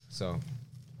So,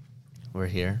 we're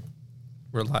here.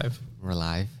 We're live. We're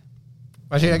live.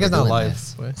 Actually, I guess not live.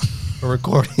 We're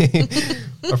recording.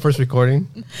 Our first recording.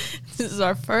 This is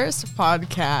our first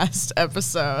podcast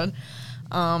episode.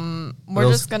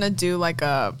 We're just going to do like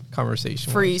a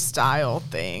conversation freestyle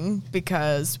thing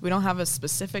because we don't have a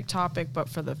specific topic, but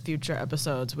for the future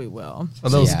episodes, we will. A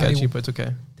little sketchy, but it's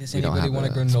okay. Does anybody want a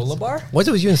granola bar? What's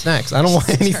it with you and snacks? I don't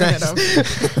want any snacks.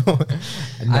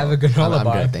 I have a granola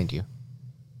bar. I'm good, thank you.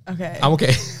 Okay. I'm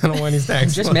okay. I don't want any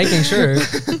snacks. Just making sure.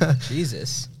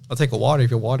 Jesus. I'll take a water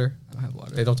if you're water. I don't have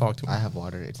water. They don't talk to me. I have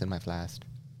water. It's in my flask.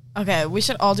 Okay, we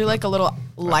should all do like a little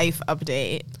life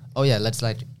update. Oh, yeah.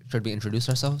 Should we introduce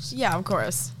ourselves? Yeah, of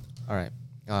course. All right.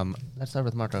 Let's start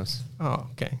with Marcos. Oh,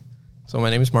 okay. So my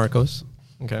name is Marcos.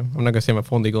 Okay. I'm not going to say my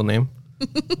full legal name.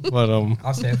 But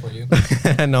I'll say it for you.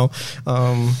 No.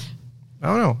 I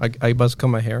don't know. I buzz cut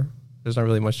my hair. There's not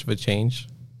really much of a change.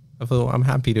 I'm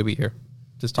happy to be here.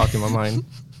 Just talking my mind.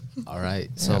 All right.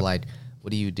 So, what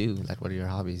do you do? Like, what are your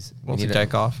hobbies? Mostly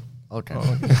jack off. Okay.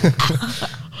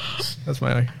 That's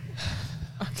my...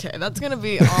 Okay, that's going to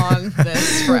be on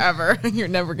this forever. You're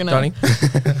never going to...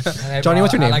 Johnny? Johnny,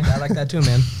 what's your name? I like that too,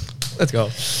 man. Let's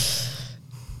go.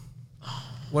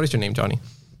 What is your name, Johnny?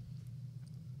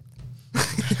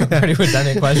 Pretty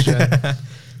redundant question.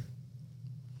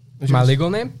 My legal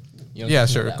name? Yeah,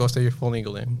 sure. Go say your full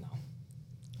legal name.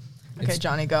 Okay,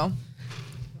 Johnny, go.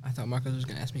 I thought Marcos was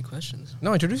going to ask me questions.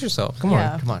 No, introduce yourself. Come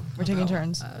Yeah. on. Come on. We're taking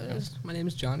turns. My name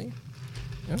is Johnny.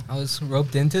 Yeah. I was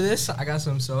roped into this. I got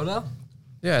some soda.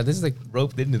 Yeah, this is like...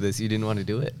 Roped into this. You didn't want to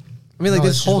do it. I mean, like, No,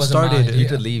 this it whole wasn't started... mine. You Yeah.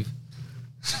 could leave.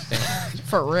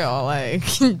 For real, like,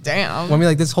 damn. Well, I mean,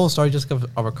 like, this whole started just of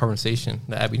our conversation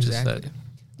that Abby just Exactly. said.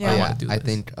 Yeah. I want to do I this.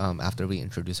 think after we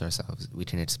introduce ourselves, we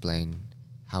can explain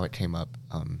how it came up,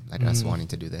 us wanting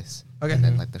to do this. Okay. And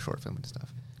then, the short film and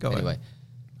stuff. Go ahead. Anyway.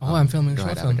 Oh, I'm filming a go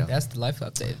short ahead, film. Abigail. That's the life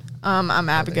update. I'm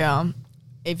Abigail.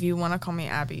 If you want to call me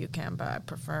Abby, you can, but I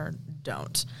prefer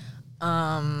don't.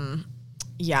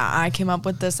 Yeah, I came up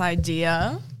with this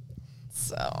idea.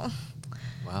 So,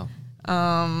 Wow.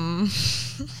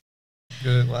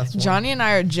 Good, last one. Johnny and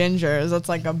I are gingers. That's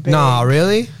like a big, Nah,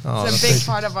 really? Oh, it's a that's big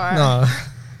part of our No.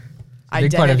 identity.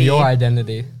 Big part of your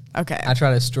identity. Okay. I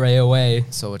try to stray away.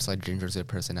 So it's like Ginger's a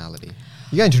personality.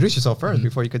 You got to introduce yourself first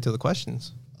before you get to the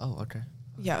questions. Oh, okay.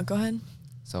 Yeah, go ahead.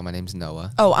 So my name's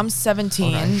Noah. Oh, I'm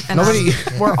 17. Alright.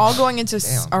 And we're all going into...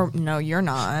 Damn. no, you're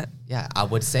not. Yeah, I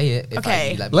would say it if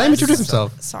Okay. Let him introduce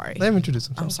himself. Sorry. Let him introduce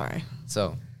himself. I'm sorry.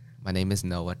 So, my name is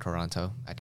Noah Toronto.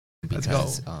 Let's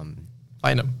Because, go.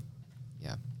 Find him.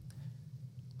 yeah.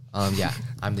 Yeah,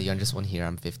 I'm the youngest one here.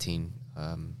 I'm 15.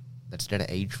 Let's get an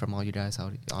age from all you guys.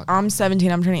 I'm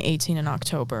 17. I'm turning 18 in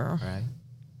October. All right.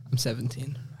 I'm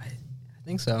 17. I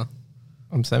think so.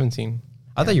 I'm 17.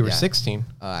 I thought you were Yeah. 16.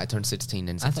 I turned 16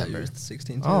 in I thought you September. were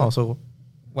 16 too. Oh, so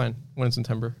when? When in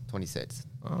September? 26.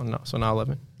 Oh, no. So now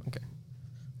 11. Okay.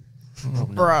 Oh, no.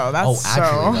 Bro, that's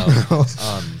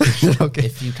actually, though, Okay.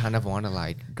 if you kind of want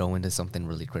to go into something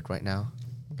really quick right now,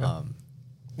 Okay.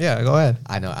 Yeah, go ahead.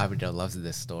 I know Abigail loves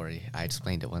this story. I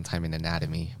explained it one time in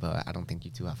anatomy, but I don't think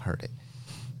you two have heard it.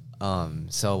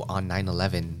 So on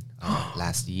 9/11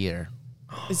 last year.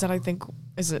 Is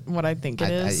it what I think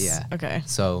it is? Yeah. Okay.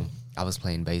 So I was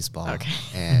playing baseball. Okay.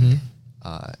 And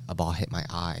a ball hit my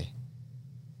eye.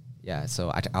 Yeah.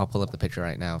 So I'll pull up the picture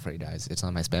right now for you guys. It's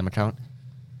on my spam account.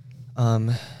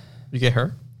 You get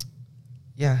her?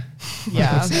 Yeah.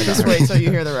 Yeah, just wait till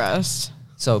you hear the rest.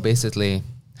 So basically,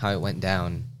 how it went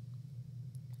down.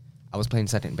 I was playing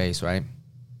second base, right?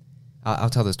 I'll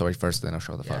tell the story first, then I'll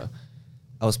show the photo.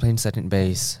 I was playing second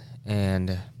base,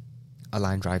 and a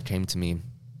line drive came to me,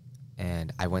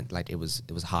 and I went it was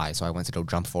high, so I went to go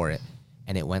jump for it,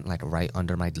 and it went right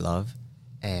under my glove,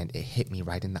 and it hit me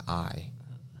right in the eye,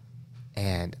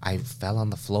 and I fell on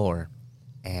the floor,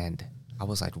 and I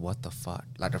was like, "What the fuck?"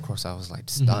 Of course, I was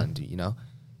stunned, you know,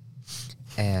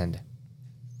 and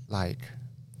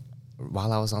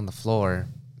while I was on the floor,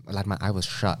 my eye was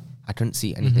shut. I couldn't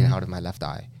see anything out of my left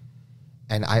eye.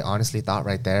 And I honestly thought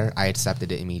right there, I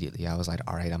accepted it immediately. I was like,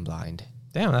 all right, I'm blind.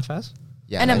 Damn, that fast?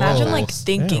 Yeah. And imagine whoa.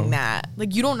 thinking Damn.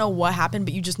 that. You don't know what happened,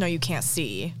 but you just know you can't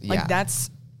see. Yeah. That's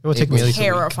It will take me at least a week.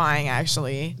 terrifying,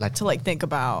 actually, to think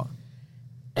about.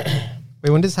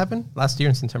 Wait, when did this happen? Last year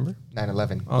in September?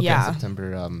 9/11. Okay. Yeah.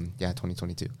 September,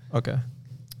 2022. Okay.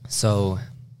 So,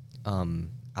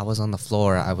 I was on the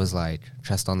floor. I was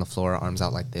chest on the floor, arms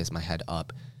out like this, my head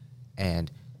up. And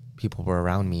people were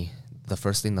around me. The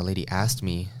first thing the lady asked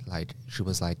me, she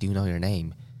was like, "Do you know your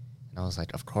name?" And I was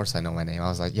like, "Of course I know my name." I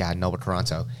was like, "Yeah, Noah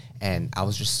Toronto." And I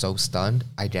was just so stunned.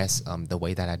 I guess the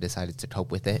way that I decided to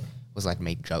cope with it was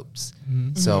make jokes.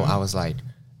 So I was like,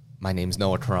 my name's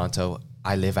Noah Toronto.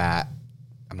 I live at,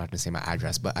 I'm not gonna say my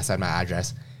address, but I said my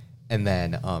address. And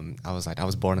then I was like, I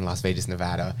was born in Las Vegas,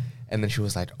 Nevada. And then she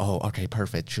was like, oh, okay,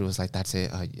 perfect. She was like, that's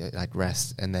it, like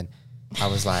rest. And then I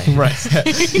was like, Rest.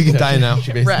 You can die now.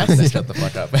 She basically said, shut the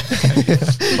fuck up.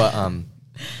 But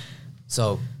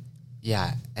so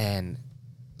yeah, and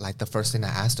like the first thing I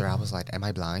asked her, I was like, am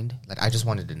I blind? Like I just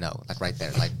wanted to know, like right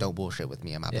there, like don't bullshit with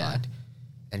me, am I blind?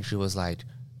 And she was like,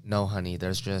 no, honey,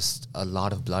 there's just a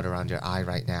lot of blood around your eye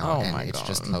right now, and it's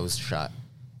just closed shut.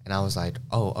 And I was like,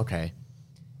 oh, okay.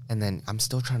 And then I'm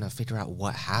still trying to figure out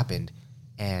what happened.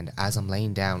 And as I'm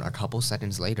laying down, a couple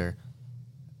seconds later,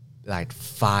 like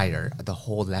fire, the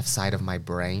whole left side of my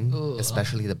brain,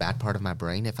 especially the back part of my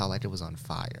brain, it felt like it was on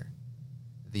fire.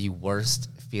 The worst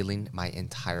feeling my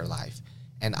entire life.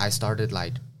 And I started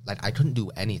like I couldn't do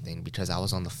anything because I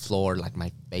was on the floor. Like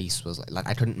my face was like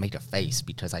I couldn't make a face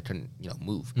because I couldn't,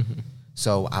 move.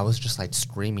 So I was just like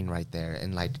screaming right there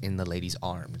and like in the lady's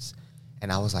arms.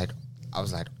 And I was like,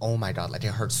 oh my God, like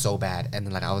it hurt so bad. And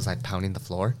then like I was like pounding the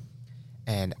floor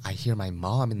and I hear my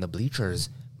mom in the bleachers.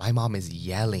 My mom is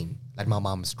yelling, like my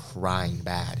mom's crying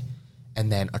bad.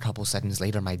 And then a couple seconds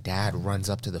later, my dad runs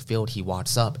up to the field. He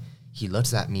walks up, he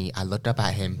looks at me. I looked up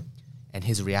at him and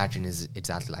his reaction is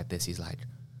exactly like this. He's like,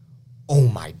 oh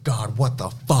my God, what the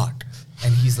fuck?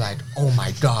 And he's like, oh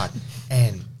my God.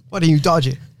 And why didn't you dodge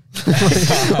it?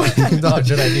 Dodge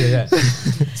good idea, yeah.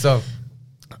 So,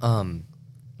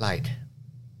 like,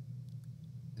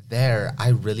 there, I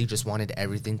really just wanted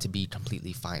everything to be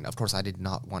completely fine. Of course, I did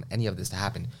not want any of this to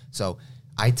happen. So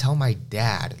I tell my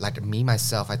dad, like me,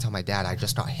 myself, I tell my dad I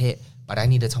just got hit, but I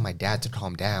need to tell my dad to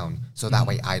calm down so that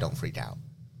way I don't freak out.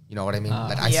 You know what I mean?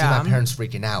 Like I see my parents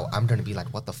freaking out. I'm going to be like,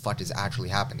 what the fuck is actually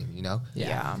happening,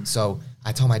 Yeah. So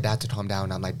I told my dad to calm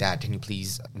down. I'm like, Dad, can you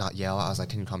please not yell? I was like,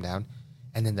 can you calm down?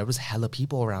 And then there was hella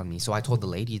people around me. So I told the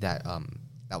lady that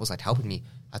that was like helping me.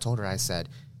 I told her, I said,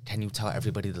 can you tell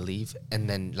everybody to leave? And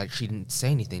then like she didn't say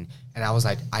anything. And I was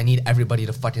like, I need everybody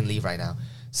to fucking leave right now.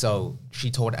 So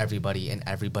she told everybody and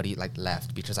everybody like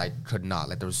left because I could not.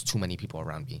 Like there was too many people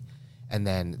around me. And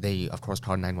then they, of course,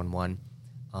 called 911.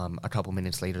 A couple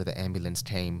minutes later, the ambulance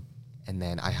came, and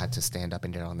then I had to stand up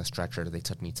and get on the stretcher. They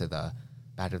took me to the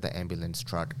back of the ambulance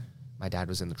truck. My dad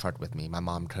was in the truck with me. My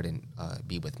mom couldn't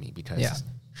be with me because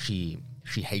she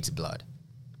hates blood.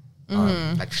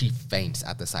 Like she faints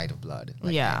at the sight of blood.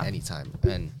 Like at any time.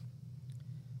 And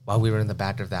while we were in the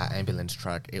back of that ambulance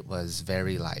truck, it was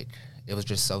very like it was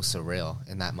just so surreal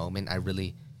in that moment. I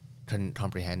really couldn't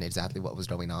comprehend exactly what was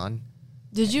going on.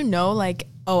 Did you know like,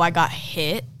 oh, I got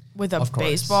hit with a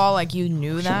baseball? Like you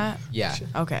knew that? Yeah.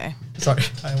 Okay. Sorry,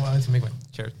 I wanted to make my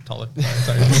chair taller.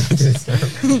 Sorry.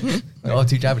 Oh,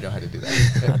 teach Abby know how to do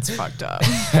that. That's fucked up.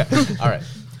 All right.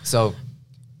 So,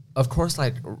 of course,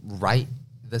 like right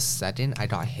the second I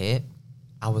got hit,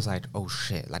 I was like, oh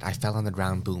shit. Like I fell on the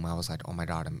ground, boom. I was like, oh my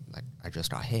God, I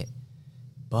just got hit.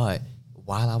 But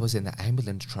while I was in the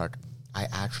ambulance truck, I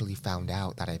actually found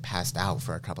out that I passed out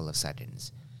for a couple of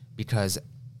seconds. Because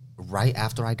right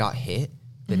after I got hit,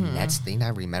 the next thing I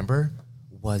remember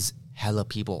was hella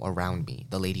people around me.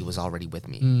 The lady was already with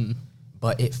me.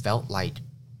 But it felt like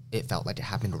it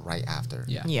happened right after.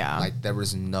 Yeah. Like there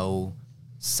was no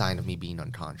sign of me being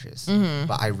unconscious.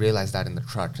 But I realized that in the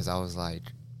truck because I was like,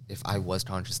 if I was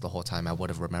conscious the whole time, I would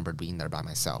have remembered being there by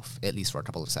myself, at least for a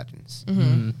couple of seconds.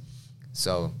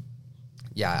 So,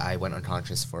 yeah, I went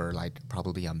unconscious for like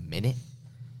probably a minute.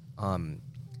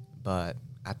 But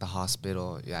at the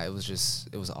hospital, yeah, it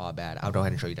was all bad. I'll go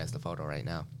ahead and show you guys the photo right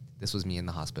now. This was me in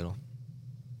the hospital.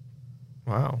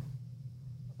 Wow.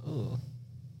 Ooh.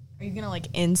 Are you gonna like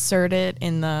insert it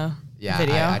in the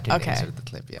video? I can insert the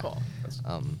clip. Yeah. Cool.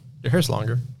 Your hair's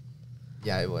longer.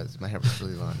 Yeah, it was. My hair was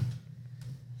really long.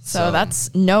 So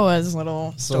that's Noah's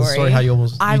little story. So the story how you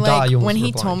almost when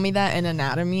he told me that in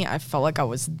anatomy, I felt like I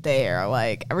was there.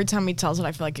 Like every time he tells it,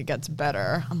 I feel like it gets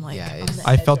better. I'm like,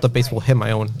 I felt the baseball hit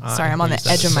my own eye. Sorry, I'm on the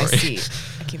edge of my seat.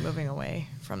 I keep moving away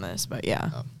from this, but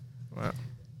yeah. Wow.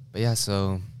 But yeah,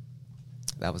 so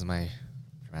that was my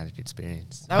traumatic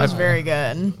experience. That was very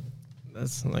good.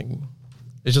 That's like,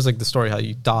 it's just like the story how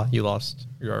you thought you lost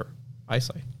your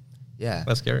eyesight. Yeah.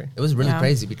 That's scary. It was really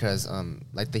crazy because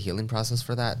like the healing process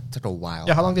for that took a while.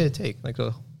 Yeah, how long did it take?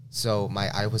 So my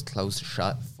eye was closed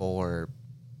shut for,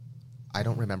 I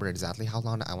don't remember exactly how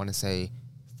long. I want to say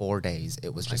 4 days.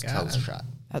 It was just closed shut.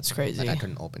 That's crazy. Like I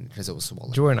couldn't open it because it was swollen.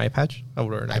 Did you wear an eye patch? I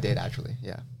would wear an eye patch. I did actually,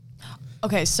 yeah.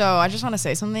 Okay, so I just want to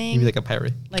say something. Maybe like a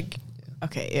pirate. Like,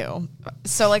 okay, ew.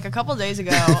 So like a couple days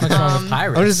ago,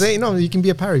 pirates? I'm just saying, no, you can be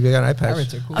a pirate if you got an eye patch.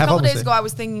 Pirates are cool. a couple days ago, I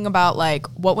was thinking about like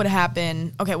what would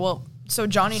happen. Okay, well, so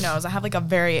Johnny knows I have like a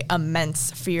very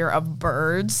immense fear of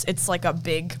birds. It's like a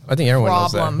big I think everyone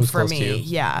knows that, problem who's for close to me. you.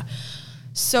 Yeah.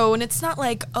 So, and it's not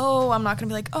like, oh, I'm not gonna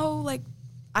be like, oh, like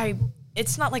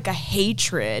it's not like a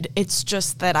hatred. It's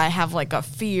just that I have like a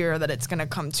fear that it's gonna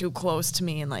come too close to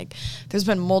me, and like there's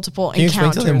been multiple Can you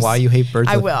encounters. explain to him why you hate birds?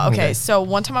 I will. Okay, so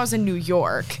one time I was in New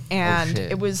York, and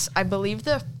shit. it was, I believe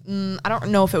I don't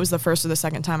know if it was the first or the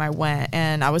second time I went,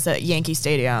 and I was at Yankee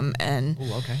Stadium, and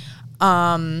Ooh, okay.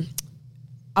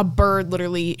 a bird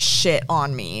literally shit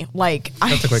on me. Like,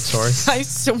 That's a quick story. I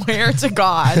swear to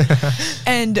God.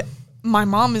 And my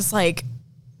mom is like,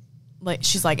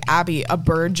 she's like, Abby, a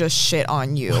bird just shit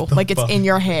on you. Like, it's in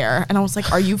your hair. And I was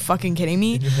like, are you fucking kidding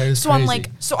me? your hair is So I'm crazy. like,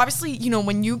 so obviously, you know,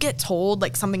 when you get told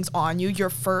like something's on you, your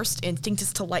first instinct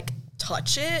is to like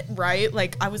touch it, right?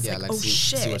 Like, I was Yeah, like, let's oh see,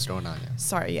 shit. see what's going on. Yeah.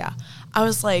 Sorry, yeah. I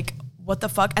was like, what the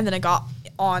fuck? And then it got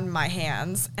on my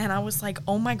hands, and I was like,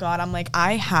 oh my God. I'm like,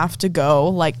 I have to go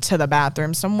like to the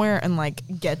bathroom somewhere and like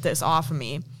get this off of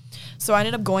me. So I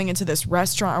ended up going into this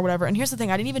restaurant or whatever. And here's the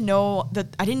thing, I didn't even know that,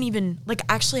 I didn't even, like,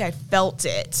 actually I felt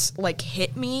it like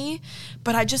hit me,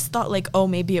 but I just thought like, oh,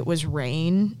 maybe it was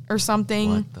rain or something.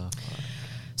 What the fuck?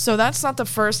 So that's not the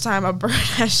first time a bird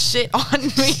has shit on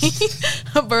me.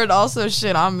 A bird also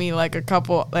shit on me like a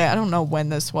couple, like, I don't know when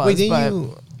this was. Wait, didn't but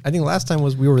you? I think last time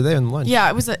was we were there in lunch. yeah,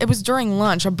 it was during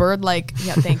lunch. A bird like,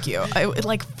 yeah, thank you. It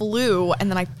like flew, and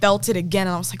then I felt it again,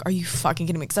 and I was like, "Are you fucking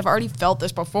kidding me?" Because I've already felt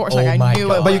this before. So like, I knew.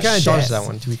 But you it kind of was dodged shit. that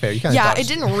one. To be fair, you kind of Yeah, dodged. it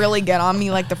didn't really get on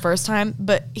me like the first time.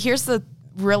 But here's the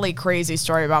really crazy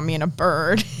story about me and a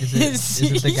bird. Is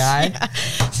it the guy? Yeah.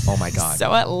 Oh my God.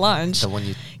 So at lunch, The one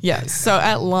you. yeah. So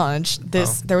at lunch,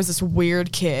 there was this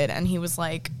weird kid, and he was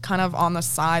like kind of on the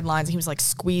sidelines. He was like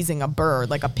squeezing a bird,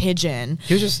 like a pigeon.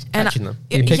 He was just And catching them.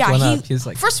 He picked one up. He was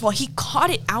like- first of all, he caught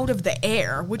it out of the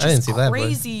air, which I didn't is see that, but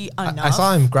crazy enough. I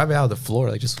saw him grab it out of the floor,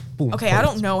 like just boom. Okay, I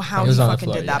don't know how It he was on the fucking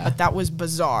floor, did that, yeah. but that was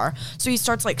bizarre. So he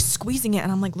starts like squeezing it,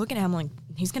 and I'm like looking at him like,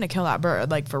 he's gonna kill that bird,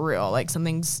 like for real. Like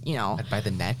something's, you know. By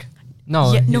the neck.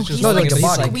 No, Yeah, he's no, just he's no, like like the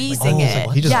body. squeezing Like, it.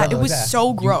 oh, he just Yeah, grabbed it it was like that. so You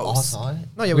all gross. saw it?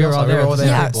 No, yeah, We we were all all there We were all at the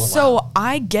there. Yeah, table. so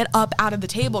I get up out of the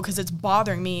table because it's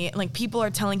bothering me. And, like, people are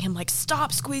telling him, like,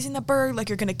 stop squeezing the bird, like,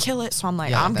 you're gonna kill it. So I'm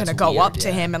like, Yeah, I'm that's gonna go weird, up to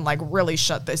yeah. him and, like, really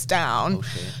shut this down. Oh,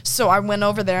 shit. So I went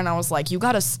over there and I was like, you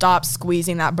gotta stop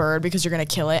squeezing that bird because you're gonna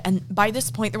kill it. And by this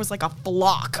point, there was, like, a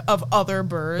flock of other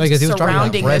birds Like, he was dropping, like,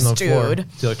 surrounding bread this on the floor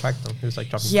dude. to attract them. He was like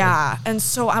dropping bread. Yeah, and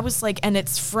so I was like, and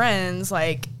its friends,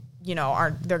 like, you know,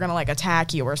 they're gonna like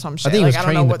attack you or some shit. I think he like, was I don't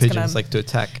know training the what's pigeons gonna. like to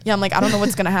attack. Yeah, I'm like, I don't know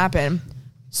what's gonna happen.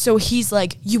 So he's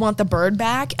like, you want the bird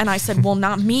back? And I said, well,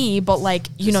 not me, but like,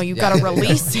 you know, you Yeah. gotta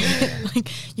release it.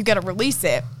 Like, you gotta release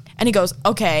it. And he goes,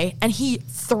 okay. And he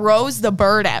throws the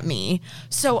bird at me.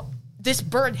 So this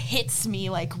bird hits me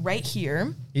like right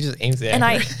here. He just aims it at And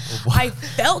her. I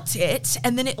felt it,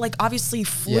 and then it like obviously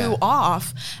flew Yeah.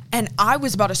 off, and I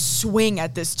was about to swing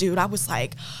at this dude. I was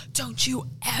like, "Don't you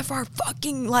ever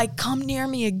fucking like come near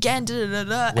me again!" Da, da,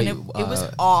 da, da. And Wait, it was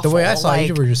awful. The way I saw like, it,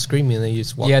 you were just screaming and then you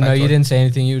just walked Yeah, back no, to you our- didn't say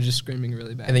anything. You were just screaming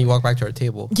really bad. And then you walk back to our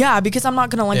table. yeah, because I'm not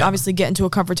gonna like Yeah. obviously get into a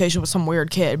confrontation with some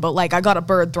weird kid, but like I got a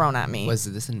bird thrown at me. Was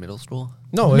this in middle school?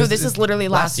 No, No, this is literally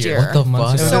last year. What the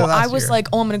Months fuck? ago. So last I was year. like,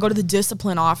 oh, I'm gonna go to the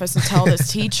discipline office and tell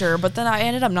this teacher, but then I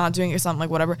ended up not doing it or something, like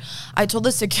whatever. I told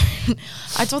the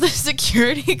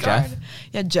security guard. Jeff?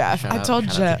 Yeah, Jeff. Shout I out-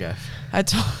 told shout out to Jeff.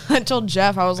 Jeff. I told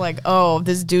Jeff, I was like, oh,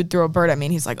 this dude threw a bird at me,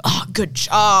 and he's like, oh, good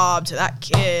job to that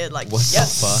kid. Like, What the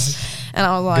yes. fuck? And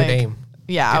I was like, Good aim.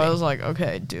 yeah, Good I was like,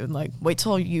 okay, dude, like, wait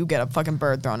till you get a fucking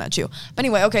bird thrown at you. But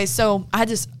anyway, okay, so I had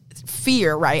this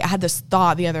fear, right? I had this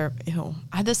thought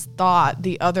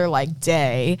the other like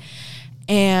day,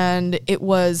 and it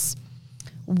was,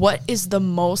 what is the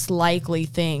most likely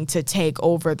thing to take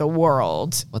over the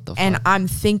world? What the And fuck? I'm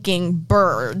thinking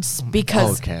birds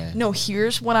because Okay. no,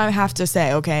 here's what I have to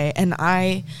say, okay? And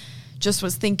I just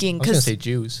was thinking I was gonna because say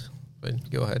Jews, but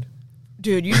go ahead.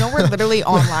 dude, you know we're literally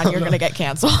online. You're gonna get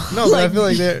canceled. No, but I feel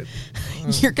like they're.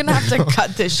 you're gonna have to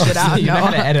cut this shit out. you know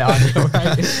how to No, edit audio,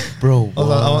 right? Bro. I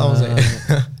was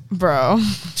like, bro,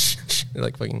 they're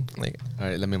like fucking like. All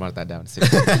right, let me mark that down.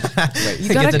 Wait. you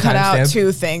Get gotta the cut out timestamp.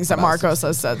 2 things that About Marcos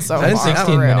has said so I didn't far. say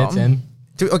 16 minutes in.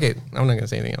 Okay, I'm not gonna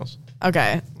say anything else.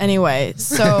 Okay. Anyway,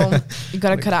 so you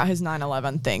gotta cut out his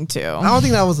 9/11 thing too. I don't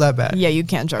think that was that bad. Yeah, you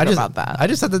can't joke I just, about that. I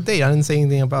just said the date. I didn't say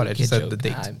anything about it. I just Kid said the joke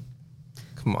date. time.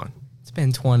 Come on, It's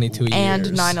been 22 years. and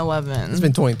It's 9/11.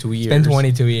 been 22 years. It's been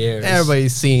 22 years.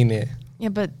 Everybody's seen it. Yeah,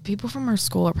 but people from our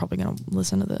school are probably gonna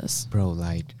listen to this. Bro,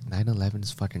 like 9/11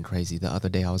 is fucking crazy. The other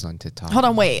day I was on TikTok. Hold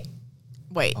on, wait.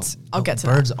 Wait, Oh, I'll no, get to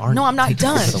birds that. aren't No, I'm not taking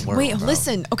over done. the world, Wait, bro.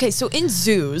 listen. Okay, so in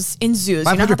zoos, you know how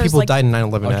 500 there's people like, died in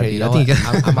 9/11. Okay, Abby. you know I think what?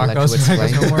 I'm gonna let Marcos, you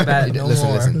explain. no more bad- no listen,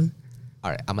 more. listen. All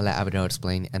right, I'm gonna let Abigail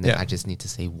explain, and then Yeah. I just need to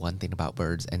say one thing about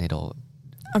birds, and it'll.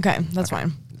 Okay, that's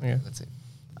fine. Yeah. That's it.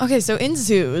 Okay, so in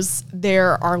zoos,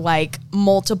 there are like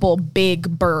multiple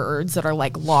big birds that are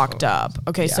like locked up.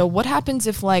 Okay, so what happens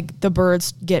if like the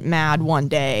birds get mad one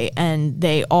day and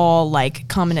they all like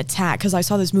come and attack? Because I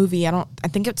saw this movie, I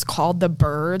think it's called The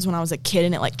Birds when I was a kid,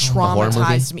 and it like horror movie?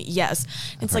 traumatized me. Yes,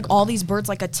 it's like all these birds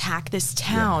like attack this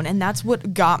town, and that's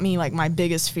what got me like my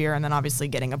biggest fear. And then obviously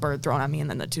getting a bird thrown at me,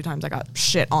 and then the 2 times I got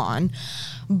shit on.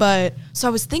 But so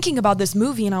I was thinking about this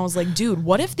movie, and I was like, dude,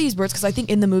 what if these birds? Because I think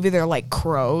in the movie they're like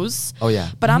crows. Oh, yeah.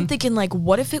 But I'm thinking like,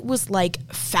 what if it was like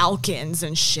falcons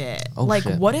and shit? Oh, like,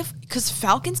 shit. what if? Because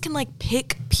falcons can like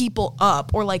pick people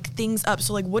up or like things up.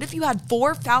 So like, what if you had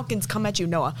 4 falcons come at you,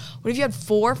 Noah? What if you had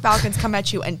 4 falcons come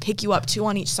at you and pick you up, 2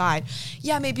 on each side?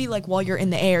 Yeah, maybe like while you're in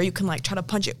the air, you can like try to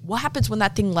punch it. What happens when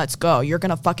that thing lets go? You're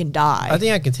gonna fucking die. I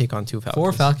think I can take on 2 falcons.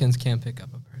 4 falcons can't pick up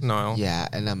a person. No. Yeah,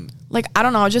 and like, I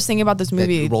don't know. I was just thinking about this they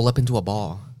movie. roll up into a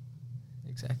ball.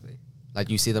 Exactly. Like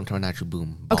you see them turn at you,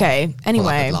 boom. Ball. Okay, Pull out the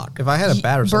anyway. Glock. If I had a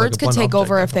bat or something, Birds like could one take object,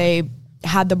 over I'd if they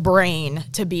had the brain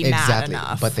to be mad Exactly,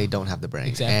 enough. but they don't have the brain.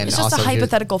 Exactly. And It's just a also, here's-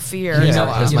 hypothetical fear. Yeah. Here's,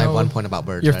 Noah. here's You my know, one point about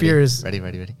birds. your Ready? fear is- ready.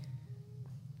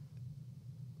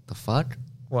 The fuck?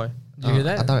 What? Did you hear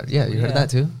that? I thought, yeah, you heard that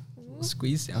too.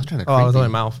 Squeeze I down. was trying to. Oh, I was creepy.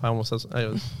 on my mouth. I almost said.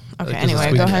 Okay, just a anyway,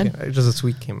 squeak go came- ahead. Just a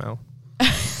squeak came out.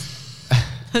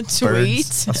 A tweet.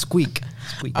 A squeak.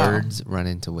 Squeak. Birds run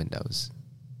into windows.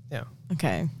 Yeah.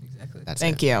 Okay, Exactly. That's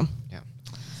thank it. you. Yeah.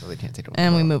 So they can't take it.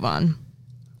 And we move on.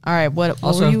 All right, what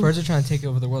Also, were if you? birds are trying to take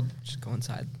over the world, just go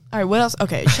inside. All right, what else?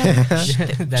 Okay, shut,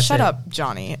 That's shut it. up,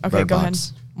 Johnny. Okay, Bird go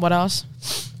box. ahead. What else?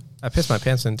 I pissed my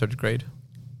pants in 3rd grade.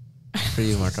 For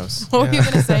you, Marcos. What were you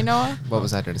gonna say, Noah? What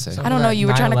was I trying to say? So- I don't know. You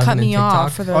were trying to 9/11 cut me and off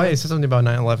TikTok? for the. Oh, yeah, he said something about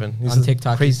 9/11. This On is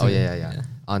TikTok, Crazy. Oh yeah.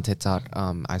 On TikTok,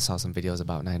 I saw some videos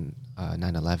about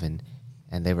 9/11,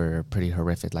 and they were pretty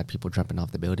horrific. Like people jumping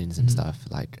off the buildings and stuff.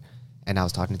 Like, and I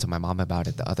was talking to my mom about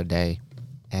it the other day,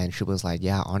 and she was like,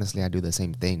 "Yeah, honestly, I do the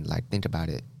same thing. Like, think about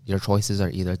it. Your choices are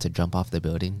either to jump off the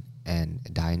building and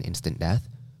die an instant death,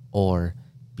 or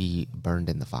be burned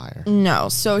in the fire." No.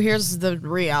 So here's the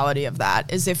reality of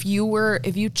that is if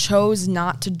you chose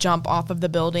not to jump off of the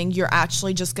building, you're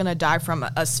actually just going to die from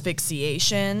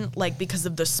asphyxiation, like because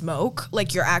of the smoke.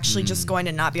 Like you're actually just going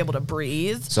to not be able to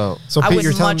breathe. So, So I Pete, would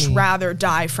you're telling much me- rather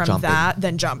die from Jumping. that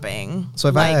than jumping. So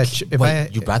if like, I had, if I wait,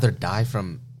 had, you'd rather die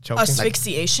from choking,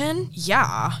 asphyxiation?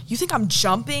 Yeah. You think I'm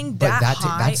jumping But that that's-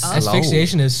 high that's up? slow.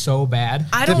 Asphyxiation is so bad.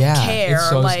 I don't Yeah, care. it's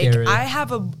so like scary. I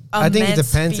have a I think it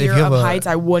immense depends if fear you have of a- heights.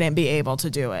 I wouldn't be able to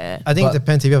do it. I think But- it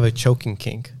depends if you have a choking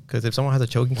kink. Because if someone has a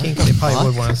choking kink, they probably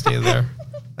would want to stay there.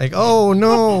 Like, oh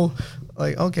no,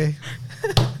 like okay.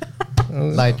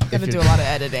 like Gotta if do a you're- lot of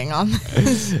editing on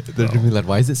this. They're gonna be like,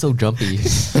 "Why is it so jumpy?"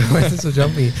 Why is this so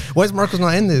jumpy? Why is Marcos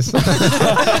not in this?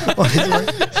 Why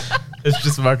is It's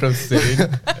just Marcos sitting.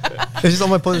 It's just all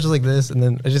my poses just like this, and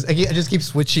then I just keep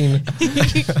switching.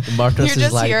 Marcos You're is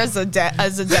just like here as a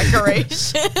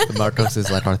decoration. Marcos is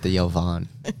like our Theo Vaughn.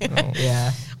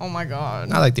 Yeah. Oh my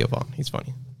god. I like Theo Vaughn. He's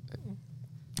funny.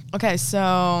 Okay,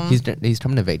 so He's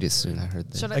coming to Vegas soon. I heard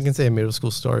that. Should I can say a middle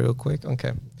school story real quick.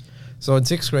 Okay. So in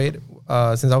 6th grade,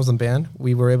 since I was in band,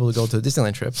 we were able to go to a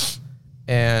Disneyland trip,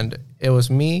 and it was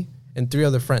me and 3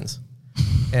 other friends.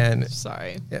 And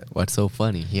sorry. yeah, What's so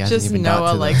funny? He hasn't Just even got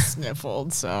Noah to like the,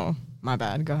 sniffled, so my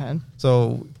bad. Go ahead.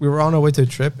 so we were on our way to a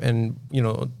trip, and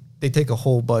they take a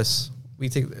whole bus. They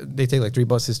take like 3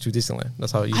 buses to Disneyland.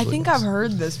 That's how it I usually think goes. I've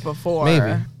heard this before.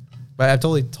 Maybe, but I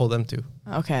totally told them to.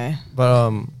 Okay. But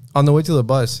on the way to the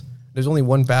bus, there's only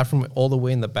one bathroom all the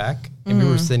way in the back, and we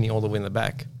were Mm-hmm. sitting all the way in the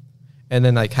back. And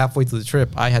then like halfway through the trip,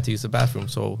 I had to use the bathroom.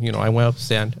 So I went up,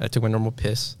 stand, I took my normal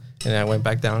piss, and then I went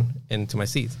back down into my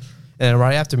seat. And then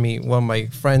right after me, one of my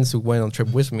friends who went on the trip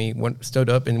with me stood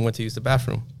up and went to use the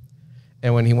bathroom.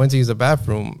 And when he went to use the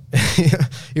bathroom,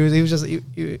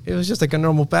 it was just like a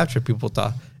normal bath trip, people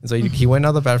thought. And so he went out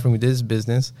of the bathroom, he did his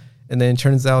business, and then it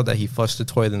turns out that he flushed the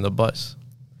toilet in the bus.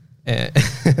 And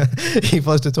he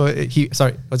flushed the toilet.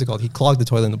 What's it called? He clogged the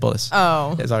toilet in the bus.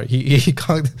 Oh. Yeah, sorry. He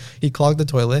clogged the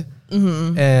toilet,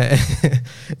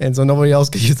 and so nobody else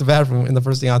could use the bathroom. And the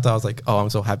first thing I thought, I was like, oh,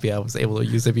 I'm so happy I was able to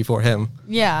use it before him.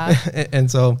 Yeah. And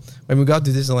so when we got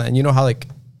to Disneyland, you know how like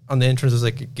on the entrance there's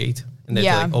like a gate, and they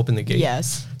have to like open the gate.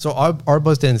 Yes. So our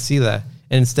bus didn't see that,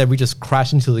 and instead we just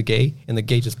crashed into the gate, and the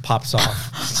gate just pops off.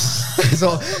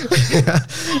 So,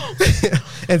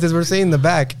 and since we're sitting in the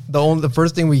back, the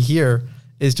first thing we hear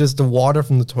is just the water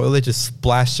from the toilet just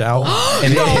splashed out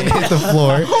and it hit the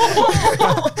floor.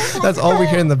 That's all we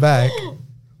hear in the back.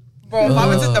 Bro, if I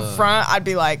was in the front, I'd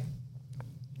be like,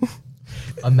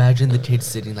 Imagine the kids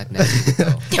sitting like next to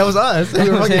you. It was us. It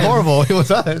was fucking horrible. It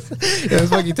was us. It was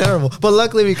fucking terrible. But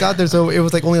luckily we got there, so it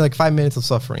was like only like 5 minutes of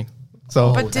suffering.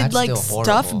 So, but did that's like still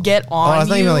stuff horrible. get on that's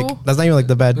not you? even like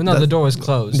the bad. No, the door was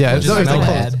closed. Yeah, It it's just always smelled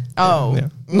closed. bad. Oh. Yeah.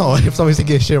 No, if somebody's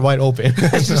taking a shit wide open.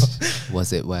 No.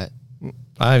 Was it wet?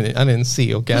 I didn't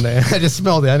see. Okay, I just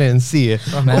smelled it. I didn't see it.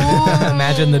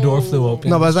 Imagine the door flew open.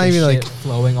 No, but it's not just even, like- shit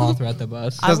flowing all throughout the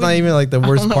bus. I That's not would- even like the I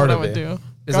worst don't know part what I of would it. do.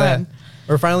 Is Go that ahead.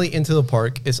 we're finally into the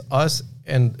park. It's us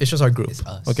and it's just our group. It's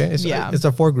us. Okay, Yeah. it's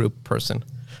a 4 group person,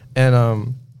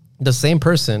 and the same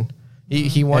person.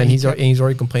 He went. He's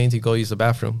already complaining to go use the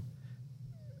bathroom.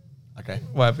 Okay.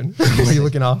 What happened? Are you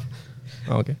looking off?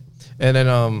 Oh, okay. And then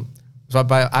so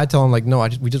I tell him like, no,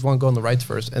 we just want to go on the rides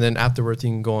first, and then afterwards you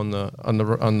can go on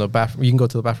the bathroom. You can go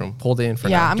to the bathroom. Hold it in for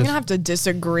now. Yeah, I'm Just- gonna have to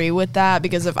disagree with that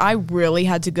because if I really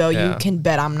had to go, Yeah. you can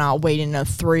bet I'm not waiting a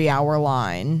 3-hour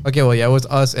line. Okay, well, yeah, it was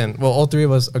us, and well, all 3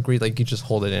 of us agreed like you just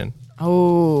hold it in.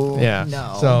 Oh, Yeah.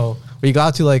 no. So we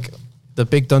got to like the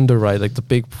Big Thunder ride, like the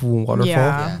big pool waterfall,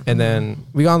 Yeah. and then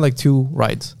we got on like 2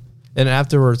 rides. And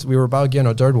afterwards, we were about to get on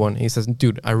a third one. He says,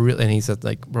 "Dude, he said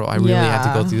like, bro, I really have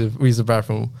to go use the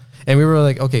bathroom." And we were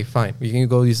like, "Okay, fine, we can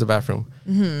go use the bathroom."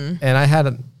 Mm-hmm.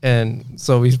 And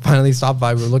so we finally stopped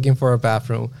by. We were looking for a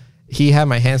bathroom. He had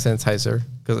my hand sanitizer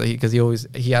because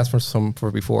he asked for some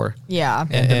for before. Yeah.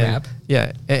 And the map.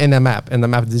 Yeah, and the map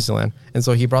of Disneyland. And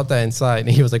so he brought that inside, and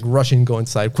he was like rushing to go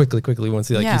inside quickly. Once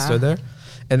he Yeah. he stood there,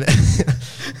 and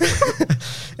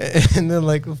and then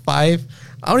like 5.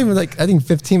 I think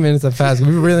 15 minutes have passed.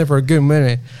 We were really there for a good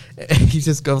minute. And he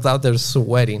just goes out there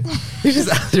sweating. He's just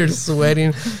out there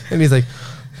sweating, and he's like,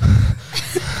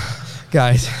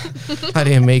 "Guys, I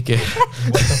didn't make it."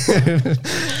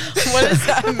 What does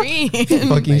that mean?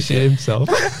 Fucking shit himself.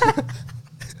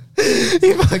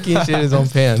 He fucking shit his own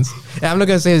pants. And I'm not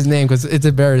gonna say his name because it's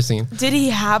embarrassing. Did he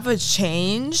have a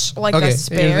change, like Okay, a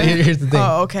spare? here's the thing.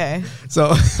 Oh, okay.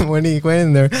 So when he went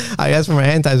in there, I asked for my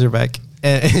hand sanitizer back,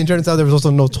 and it turns out there was also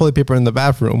no toilet paper in the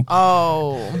bathroom.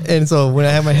 Oh, And so when I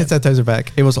had my hand sanitizer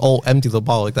back, it was all empty. The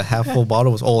bottle, like the half full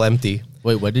bottle, was all empty.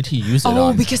 Wait, what did he use it oh,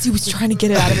 on? because he was trying to get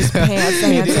it out of his pants. The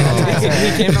hand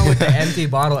sanitizer. He came out with the empty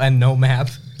bottle and no map.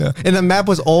 Yeah. And the map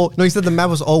was all. No, he said the map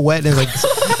was all wet, and like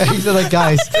he said, like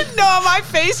guys. No, my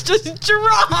face just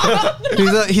dropped.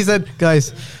 He said,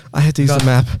 guys, I had to use the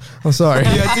map. I'm sorry.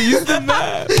 You had to use the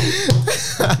map.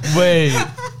 Wait.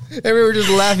 And we were just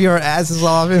laughing our asses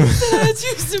off. Let's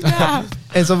use the map.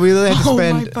 And so we really had to Oh my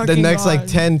spend the fucking next like God.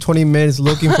 10, 20 minutes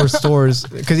looking for stores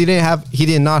because he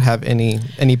did not have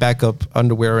any backup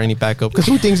underwear or any backup. Because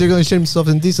who thinks they're going to shit himself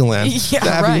in Disneyland? Yeah,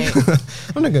 That happened- right.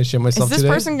 I'm not going to shit Is myself this today.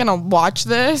 person gonna watch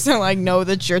this and like know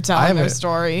that you're telling their haven't-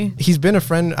 story? He's been a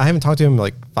friend. I haven't talked to him in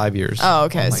like 5 years. Oh,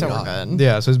 okay, my so God. we're good.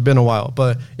 Yeah, so it's been a while.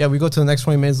 But yeah, we go to the next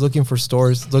 20 minutes looking for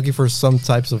stores, looking for some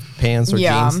types of pants or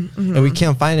Yeah, jeans. And we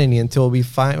can't find any until we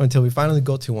finally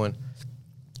go to one.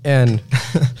 And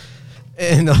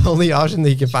and the only option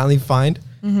that you can finally find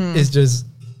is just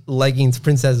leggings,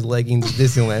 princess leggings,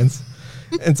 Disneyland's.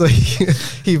 And so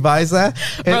he buys that.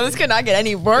 Bro, and- this could not get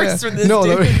any worse for this no,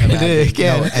 dude. it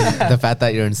can't. No, and the fact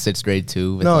that you're in 6th grade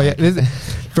too. With No, like, yeah.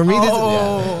 For me,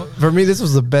 Oh. this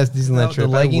was the best Disneyland No, trip. the The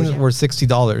leggings leggings. were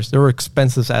 $60. They were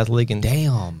expensive as leggings.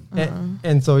 Damn.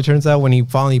 And so it turns out when he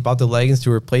finally bought the leggings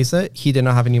to replace it, he did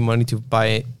not have any money to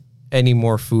buy any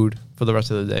more food for the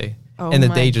rest of the day. Oh And the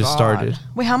my day just God. started.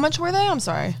 Wait, how much were they? I'm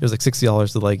sorry. It was like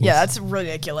 $60 the leggings. Yeah, that's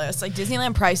ridiculous. Like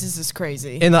Disneyland prices is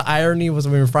crazy. And the irony was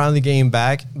when we were finally getting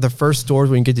back, the first stores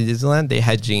when you get to Disneyland, they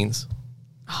had jeans.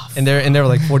 And they were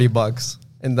like $40.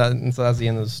 And so that's the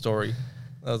end of the story.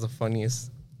 That was the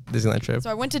funniest Disneyland trip. So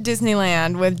I went to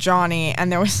Disneyland with Johnny,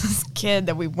 and there was this kid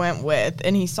that we went with,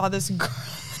 and he saw this girl.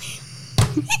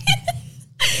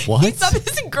 What? He saw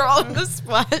this girl in the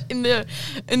splash in the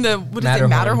what is it, Matterhorn.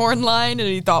 Matterhorn line, and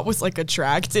he thought was like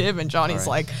attractive. And Johnny's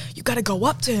Alright. like, "You got to go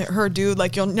up to her, dude.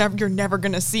 Like you're never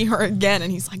gonna see her again."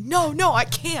 And he's like, "No, I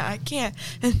can't."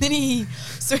 And then he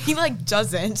like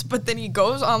doesn't, but then he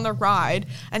goes on the ride,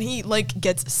 and he like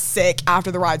gets sick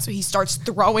after the ride, so he starts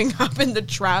throwing up in the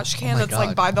trash can my that's like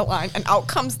God. by the line, and out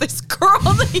comes this girl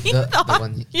that he The thought,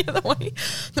 one- yeah,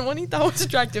 the one he thought was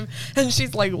attractive, and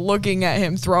she's like looking at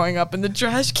him throwing up in the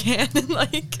trash can, and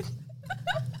like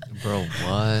Bro,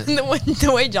 what?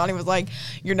 the way Johnny was like,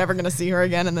 "You're never gonna see her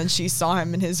again," and then she saw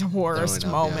him in his worst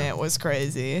Throwing up, moment. yeah. Was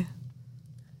crazy.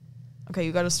 Okay,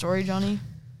 you got a story, Johnny?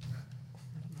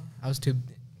 I was too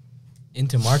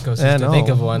into Marcos Yeah, to think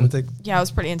of one. It's like- Yeah, I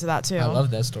was pretty into that too. I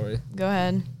love that story. Go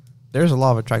ahead. There's a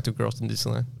lot of attractive girls in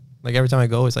Disneyland. Like every time I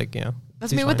go, it's like, yeah.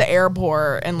 That's me with the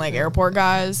airport and like airport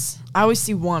guys. I always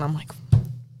see one. I'm like,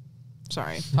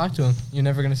 sorry. Talk to him. You're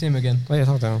never gonna see him again, Oh, yeah,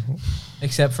 talk to him.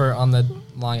 except for on the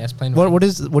long ass plane. What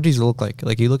does he look like?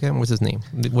 Like you look at him, what's his name?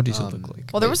 What does he look like?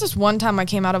 Well, there was this one time I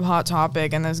came out of Hot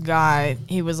Topic and this guy,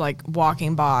 he was like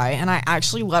walking by and I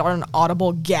actually let out an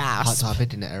audible Hot gasp.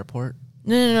 Topic in the airport.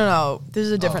 No. This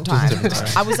is a different time.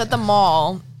 I was at the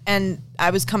mall and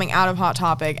I was coming out of Hot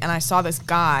Topic and I saw this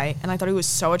guy and I thought he was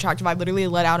so attractive. I literally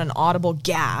let out an audible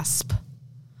gasp.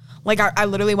 Like I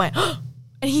literally went,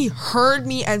 and he heard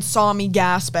me and saw me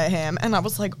gasp at him. And I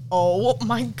was like, oh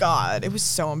my God. It was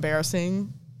so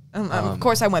embarrassing. Of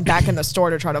course, I went back in the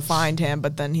store to try to find him,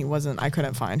 but then I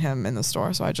couldn't find him in the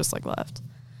store. So I just like left.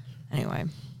 Anyway.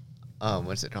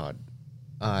 What's it called?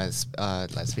 Like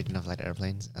speaking of like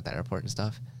airplanes at the airport and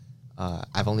stuff.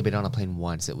 I've only been on a plane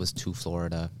once. It was to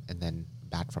Florida and then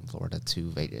back from Florida to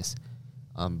Vegas.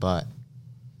 But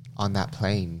on that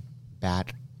plane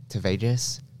back to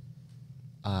Vegas,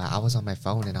 I was on my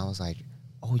phone and I was like,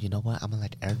 oh, you know what? I'm gonna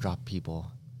like airdrop people.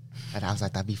 And I was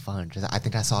like, that'd be fun. 'Cause I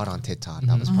think I saw it on TikTok.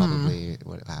 That was probably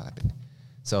what happened.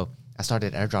 So I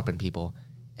started airdropping people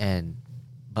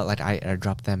but like I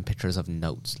airdropped them pictures of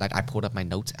notes. Like I pulled up my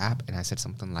notes app and I said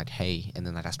something like, hey, and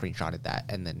then like I screenshotted that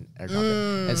and then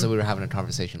airdropped it. And so we were having a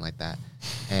conversation like that.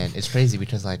 And it's crazy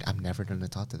because like I'm never gonna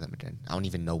talk to them again. I don't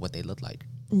even know what they look like.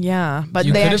 Yeah, but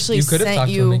You they could've- actually you could've sent talked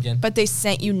to you. him again. But they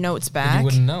sent you notes But back. you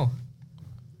wouldn't know.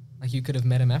 Like you could have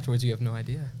met him afterwards. You have no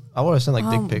idea. I would have sent like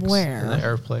dick pics where? in the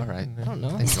airplane. All right. I don't know.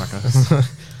 Thanks, Marcos.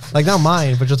 Like not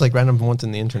mine, but just like random ones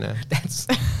on the internet. That's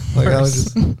Like I was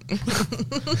just, I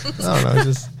don't know,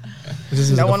 it's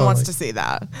just No like one fun, wants like- to see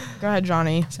that. Go ahead,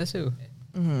 Johnny. says who.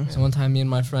 So one time, me and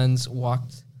my friends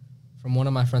walked from one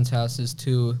of my friends' houses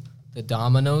to the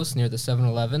Domino's near the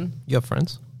 7-Eleven. You have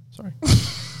friends? Sorry.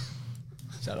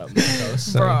 Shut up,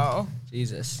 Marcos. Bro.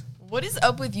 Jesus. What is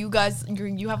up with you guys?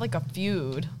 You have like a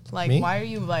feud. Like, Me? why are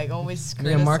you like always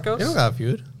Me and You Marcos? don't got a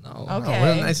feud. No. No, Okay.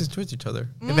 we're the nicest towards each other.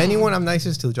 If anyone, I'm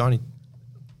nicest to Johnny.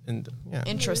 And yeah,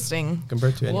 Interesting.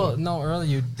 compared to anyone. Well, no,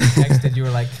 earlier you texted, you were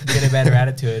like, get a better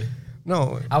attitude.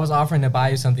 No, I was offering to buy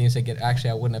you something. You said,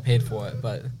 actually, I wouldn't have paid for it,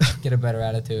 but get a better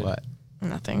attitude. What?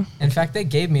 Nothing. In fact, they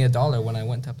gave me $1 when I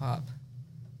went to Pop.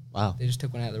 Wow. They just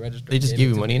took one out of the register. They just gave give it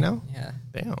you to money me. now? Yeah.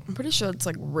 Damn. I'm pretty sure it's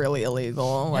like really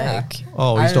illegal. Yeah. Like,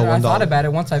 Oh, he I stole $1. thought about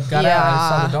it once I got out. I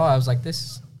saw Yeah. the dollar. I was like,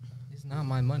 this is not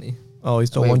my money. Oh, he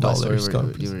stole Wait, what $1. story Just were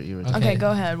go- you were okay,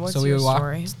 go ahead. What's so we your walked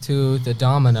story? to the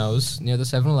Domino's near the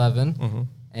 7-Eleven, Mhm.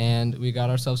 and we got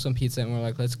ourselves some pizza, and we're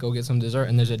like, let's go get some dessert.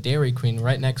 And there's a Dairy Queen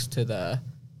right next to the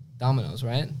Domino's,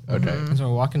 right? Okay. And so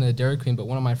we're walking to the Dairy Queen, but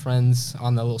one of my friends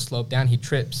on the little slope down, he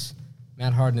trips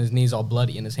mad hard, and his knee's all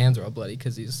bloody, and his hands are all bloody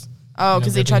because he's... Oh,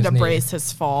 because he ripping tried his to knee. brace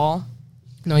his fall.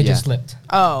 No, he just Yeah. slipped.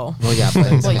 Oh. Well, yeah,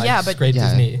 but Well, Like, yeah, but scraped Yeah.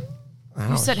 his knee.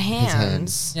 you said hands.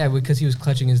 hands. Yeah, because he was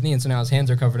clutching his knee, and so now his hands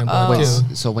are covered in blood, Wait,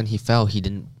 too. so when he fell, he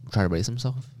didn't try to brace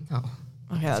himself? No.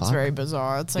 Okay, that's Fuck. very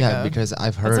bizarre. It's like Yeah, a, because I've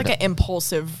it's heard. like an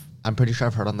impulsive. I'm pretty sure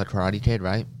I've heard on the Karate Kid,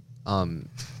 right? Yeah,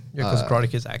 because uh, Karate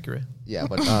Kid's accurate. Yeah,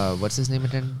 but what's his name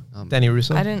again? Danny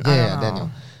Russo? I didn't. Yeah, I yeah, don't know.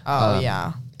 Daniel. Oh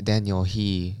yeah. Daniel,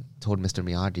 he told Mr.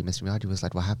 Miyagi. Mr. Miyagi was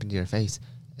like, "What happened to your face?"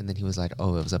 And then he was like,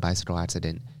 "Oh, it was a bicycle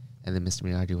accident." And then Mr.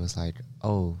 Miyagi was like,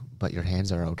 "Oh, but your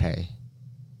hands are okay."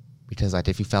 Because like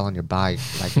if you fell on your bike,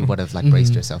 like you would have like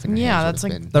braced yourself. And your Yeah, hands that's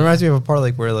would've like- been- That reminds me of a part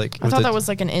like where like I thought that was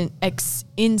like an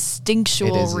instinctual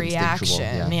It is instinctual,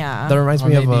 reaction. yeah. that reminds Or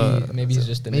me maybe, of a maybe he's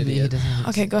just an maybe he idiot. doesn't.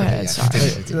 Okay, go ahead. Sorry.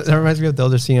 that reminds me of the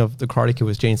other scene of the Karate Kid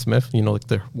with Jane Smith. You know, like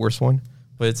the worst one,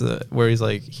 but it's where he's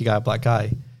like he got a black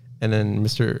eye, and then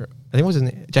Mr. I think it was his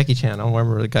name, Jackie Chan. I don't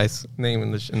remember the guy's name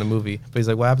in the movie, but he's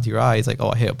like, "What happened to your eye?" He's like, "Oh,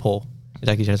 I hit a pole." And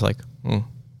Jackie Chan's like,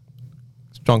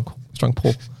 "Strong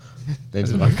pull."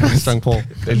 Thanks, Marcus. Strong pull.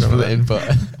 Thanks for the input.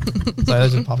 So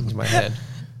that just popped into my head.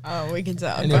 Oh, we can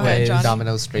tell. Go Anyways, ahead, Johnny.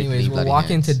 Domino's straight Anyways, knee, we're bloody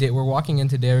walking hands. we're walking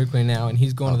into Dairy Queen now, and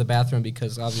he's going to the bathroom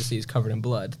because obviously he's covered in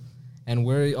blood. And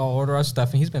we all order our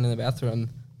stuff, and he's been in the bathroom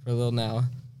for a little now.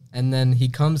 And then he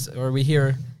comes, or we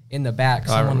hear in the back, I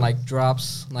someone remember. like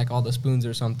drops like all the spoons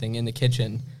or something in the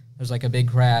kitchen. There's like a big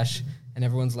crash, and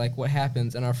everyone's like, "What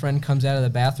happens?" And our friend comes out of the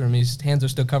bathroom. His hands are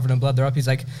still covered in blood. They're up. He's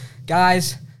like,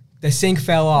 "Guys, the sink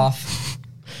fell off."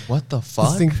 What the This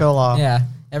fuck? thing fell off. Yeah.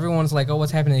 Everyone's like, "Oh,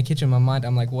 what's happening in the kitchen?" In my mind,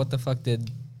 I'm like, "What the fuck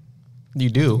did?" You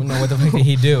do. No, what the fuck did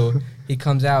he do? He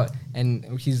comes out and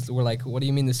we're like, "What do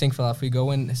you mean the sink fell off?" We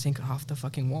go in, the sink off the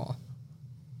fucking wall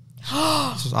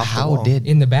It's just off the How wall. did?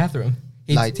 in the bathroom.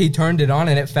 He Like- turned it on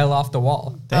and it fell off the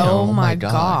wall. Damn. Oh my my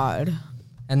God. god.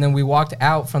 And then we walked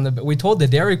out from we told the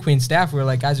Dairy Queen staff, we were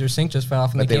like, "Guys, your sink just fell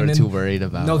off." And But they came were in. too worried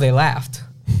about. No, they laughed.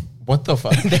 What the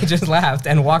fuck? They just laughed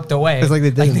and walked away. It's like they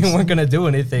didn't. They weren't gonna do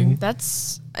anything.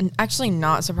 That's actually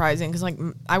not surprising because like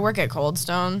I work at Cold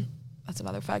Stone. That's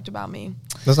another fact about me.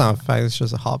 That's not a fact. It's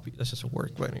just a hobby. That's just a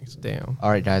work. But damn. All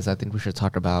right, guys. I think we should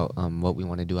talk about what we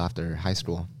want to do after high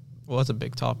school. Well, that's a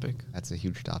big topic. That's a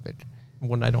huge topic.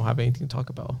 When I don't have anything to talk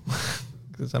about,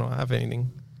 because I don't have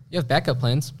anything. You have backup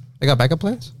plans. I got backup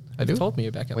plans. I do. You told me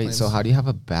your backup Wait, plans. so how do you have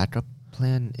a backup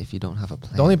plan if you don't have a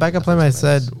plan? The only in backup the plan I first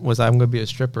place? said was I'm going to be a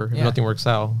stripper if Yeah. nothing works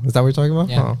out. Is that what you're talking about?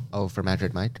 Yeah. Oh, for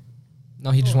Magic Mike? No,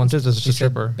 he just wants Just he a said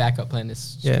stripper. Backup plan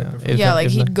is Yeah, stripper for if- Yeah, like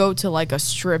if he'd the- go to like a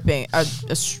stripping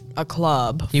a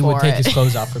club. He for would take it. his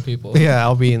clothes off for people. Yeah,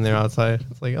 I'll be in there outside.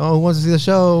 It's like, oh, who wants to see the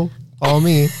show? Follow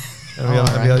me. And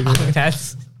I'll be like,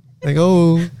 That's like,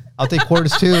 oh, I'll take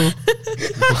quarters too.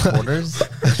 Quarters?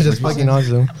 Just fucking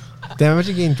awesome. Damn,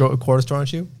 imagine getting quarters thrown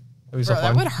at you. That'd be so Bro, that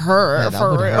fun. would hurt Yeah, that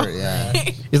for would real. hurt, yeah.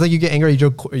 It's like you get angry, you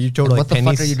throw And like what the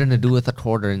pennies. fuck are you gonna do with a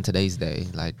quarter in today's day?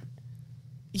 Like,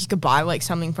 You could buy like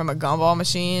something from a gumball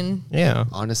machine. Yeah.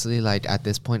 honestly, like at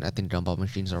this point, I think gumball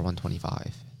machines are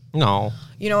 125. No.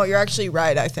 You know what? You're actually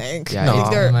right. I think. Yeah, I think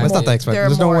No, they're that's more- not that expensive. They're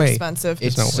There's no more way. expensive.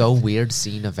 It's no way. so weird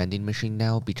seeing a vending machine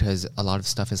now because a lot of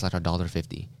stuff is like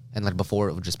 $1.50, and like before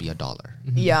it would just be $1.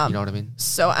 Yeah. You know what I mean?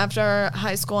 So after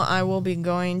high school, I will be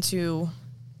going to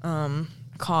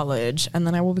college, and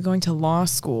then I will be going to law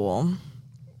school.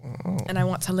 And I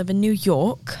want to live in New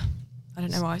York. I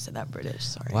don't know why I said that British.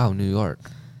 Sorry. Wow, New York.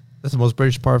 That's the most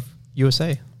British part of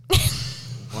USA.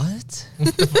 What?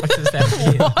 what does that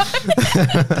mean?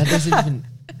 That doesn't even.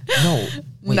 No.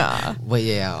 Wait, Nah. Wait,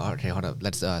 yeah. Okay, hold up.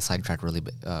 Let's sidetrack really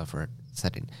for a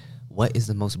second. What is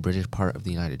the most British part of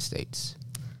the United States?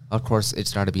 Of course,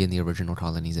 it's got to be in the original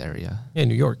colonies area. Yeah,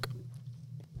 New York.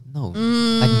 No.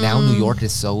 Like now, New York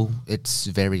is it's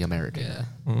very American. Yeah.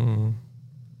 Mm.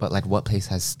 But like, what place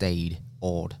has stayed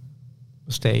old?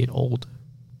 Stayed old.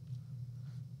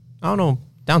 I don't know.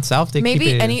 Down south, they Maybe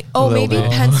keep it any. a Oh, little maybe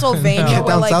bit. Pennsylvania. Yeah, where,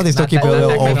 down like, south, they still keep it a oh, little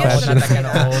maybe old that's fashioned. not that kind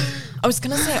of old. I was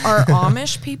gonna say, are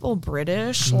Amish people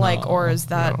British? Like, or is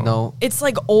that? No. It's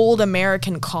like old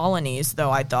American colonies,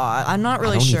 though. I thought. I'm not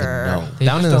really don't even sure. know. They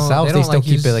Down just in the don't- south, they don't, still like,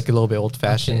 keep use- it like a little bit old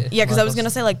fashioned. Okay. Yeah, because I was Marcos. gonna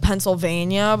say like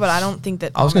Pennsylvania, but I don't think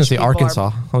that. I was gonna Amish say people are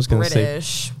Arkansas. I was gonna say.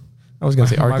 British. I was gonna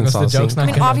say Marcos, the Arkansas. joke's so- not I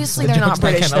mean, gonna- obviously the they're not joke's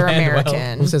not British; gonna they're land well.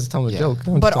 American. Who says tell me a Yeah. joke?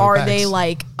 I'm But just telling are facts. they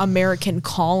like American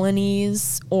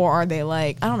colonies, or are they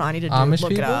like I don't know? I need to Amish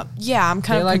look it people? up. Yeah, I'm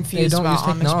kind They of like confused they don't about use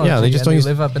Amish. technology. Yeah, they just and don't use-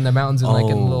 live up in the mountains in like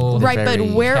in Oh, little. they're Right, but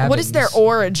very where? What is their cabins.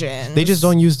 origin? They just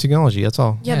don't use technology. That's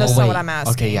all. Yeah, Yeah. that's Oh, not wait. what I'm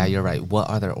asking. Okay, yeah, you're right. What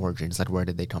are their origins? Like, where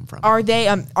did they come from? Are they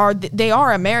they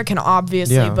are American,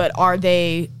 obviously, Yeah. but are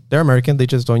they? They're American. They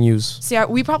just don't use. See,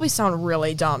 we probably sound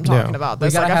really dumb talking Yeah. about We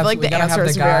this. gotta Like, I have- feel like we the gotta have answer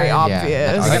is the very guy- obvious.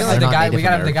 Yeah, We Are gotta they have the not guy. Native We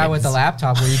gotta have the guy with the Americans?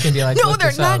 laptop where you can be like, No, look they're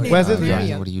this not up. Native Where's it?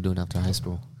 Yeah, what are you doing after high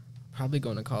school? Probably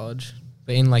going to college,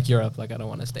 but in like Europe. Like I don't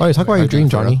want to stay. Oh, talk about Are your you dream,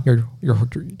 doing Johnny. Your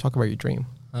talk about your dream.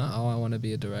 Oh, I want to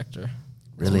be a director.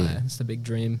 That's Really? It's the big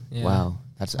dream. Yeah. Wow,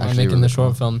 that's I'm actually making really the short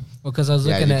cool. film. Well, because I was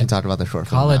Yeah, looking you can at talk about the short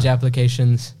film college now.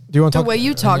 applications. Do you want to The talk? way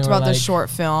you talked they were about the like- short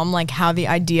film, like how the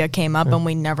idea came up and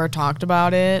we never talked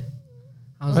about it.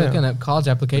 I was Oh, yeah. looking at college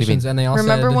applications, and they all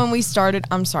Remember said, when we started?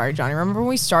 I'm sorry, Johnny. Remember when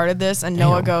we started this and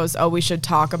Noah Damn. goes, "Oh, we should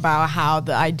talk about how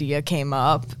the idea came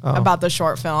up Oh. about the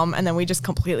short film," and then we just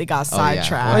completely got Oh, yeah.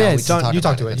 sidetracked. Oh yeah, we it's can John, talk you about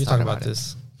talk to it. it. Let's You talk talk about about it.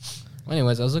 this.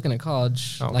 Anyways, I was looking at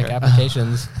college Oh, like okay.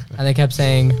 applications, and they kept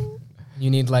saying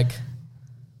you need like.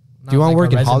 Do you want to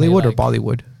work in Hollywood or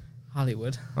Bollywood? Bollywood?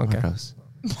 Hollywood. Okay. Marcos.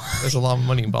 There's a lot of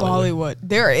money in Bollywood.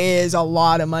 There is a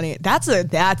lot of money. That's a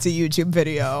YouTube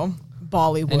video.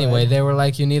 Bollywood. Anyway, they were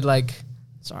like, you need like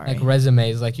sorry.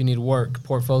 resumes, like you need work,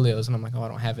 portfolios, and I'm like, oh, I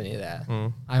don't have any of that.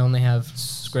 Mm. I only have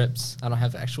scripts. I don't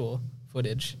have actual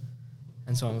footage.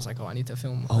 And so I was like, oh, I need to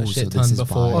film Oh, a so shit this ton is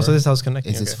before. why- Oh, so this is how it's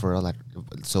connecting. Is this okay. for like,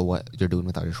 so what you're doing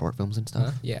with all your short films and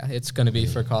stuff? Yeah, it's gonna be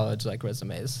for college like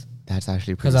resumes. That's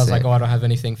actually pretty Because I was like, sick. oh, I don't have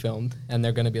anything filmed, and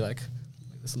they're gonna be like,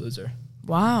 this loser.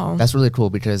 Wow. That's really cool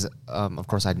because, of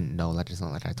course, I didn't know. Like, it's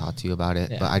not like I talked to you about it,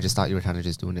 Yeah. but I just thought you were kind of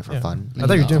just doing it for Yeah. fun. I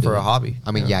thought you were like, doing to for do a it. hobby.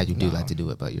 I mean, yeah, you do No. like to do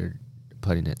it, but you're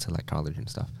putting it to like college and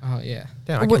stuff. Oh yeah.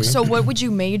 Yeah, I can So what would you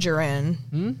major in?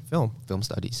 film. Film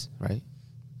studies, right?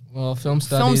 Well, film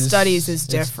studies. Film studies is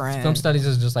it's- different. Film studies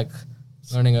is just like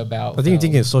learning about. I think you're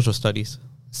thinking of social studies.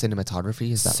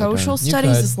 Cinematography is that Social like a, You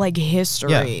studies could. is like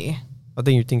history. I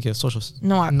think you're thinking of social.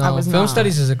 No, I No, was film not.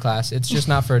 studies is a class. It's just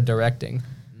not for directing.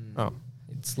 Oh,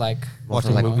 It's like more for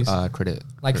watching like movies. like crit-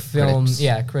 film. critics.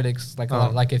 Yeah, critics. Like a Oh.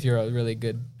 lot, like if you're a really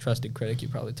good trusted critic, you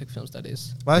probably took film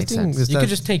studies. but I Makes think sense. is You that- could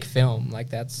just take film. Like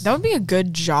that's. That would be a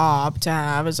good job to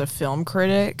have as a film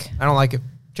critic. I don't like it.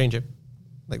 Change it,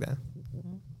 like that.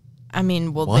 I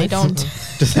mean, well, What? they don't.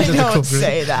 Just they a don't cool say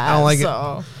critic. that. I don't like it.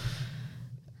 so.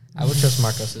 I would trust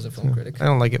Marcos as a film critic. I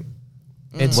don't like it.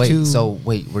 It's Wait, too.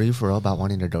 were you for real about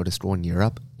wanting to go to school in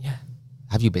Europe? Yeah.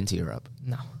 Have you been to Europe?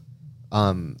 No.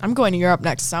 I'm going to Europe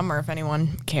next summer if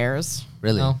anyone cares.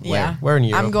 Really? No. Where? Yeah. Where in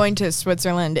Europe? I'm going to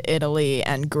Switzerland, Italy,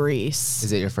 and Greece.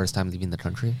 Is it your first time leaving the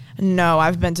country? No,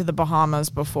 I've been to the Bahamas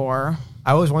before.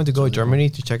 I always wanted to go to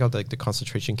Germany to check out like the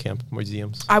concentration camp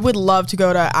museums. I would love to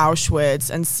go to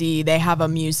Auschwitz and see they have a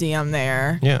museum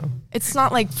there. Yeah. It's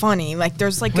not like funny. Like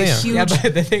there's like a Yeah. huge. Yeah,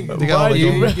 but the thing, They got all,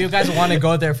 like, you guys want to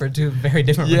go there for two very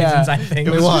different reasons, I think.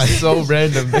 It was Why? just so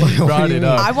random that you brought it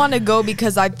up. I want to go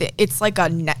because it's like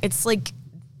it's like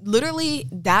literally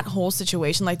that whole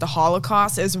situation, like the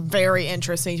Holocaust, is very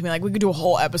interesting to me. Like we could do a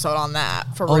whole episode on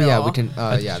that for Oh real. yeah, we can.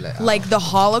 Yeah. Like the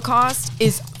Holocaust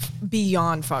is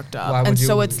beyond fucked up, Why would and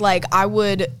so you- it's like I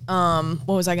would. What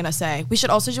was I gonna say? We should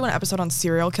also do an episode on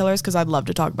serial killers because I'd love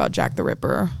to talk about Jack the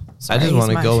Ripper. I just He's want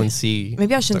to my- go and see.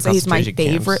 Maybe I shouldn't the say he's my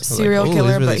concentration camps. favorite Like, serial oh,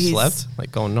 killer, really but he's slept.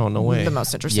 Like, oh no way. the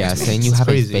most interesting. Yeah, to me. saying you It's have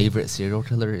crazy. a favorite serial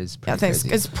killer is pretty Yeah, thanks.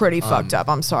 crazy. It's pretty fucked up.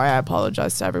 I'm sorry. I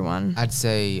apologize to everyone. I'd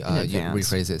say you advance.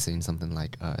 rephrase it saying something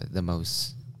like the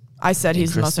most. I said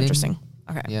he's the most Interesting.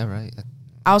 interesting. Okay. Yeah, right.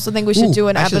 I also think we should Ooh, do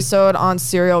an actually- episode on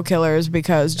serial killers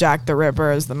because Jack the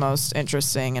Ripper is the most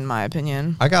interesting in my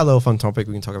opinion. I got a little fun topic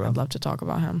we can talk I'd about. love to talk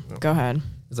about him. Go ahead.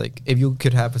 It's like if you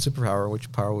could have a superpower,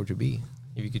 which power would you be?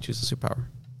 If you could choose a superpower.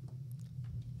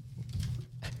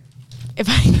 If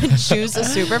I could choose a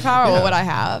superpower, what Yeah. would I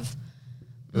have?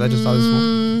 'Cause I just thought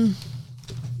this.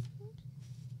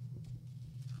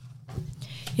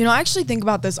 You know, I actually think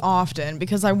about this often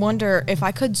because I wonder if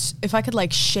I could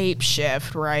like shape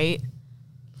shift, right?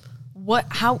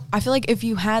 How I feel like if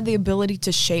you had the ability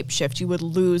to shape shift, you would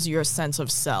lose your sense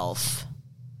of self.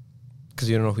 Because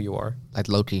you don't know who you are. Like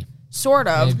Loki. Sort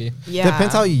of. Maybe. Yeah.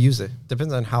 Depends how you use it.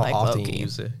 Depends on how Like often Loki. you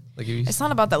use it. Like if you It's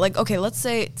not about that. Like, okay, let's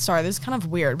say, sorry, this is kind of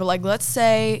weird, but like, let's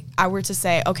say I were to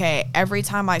say, okay, every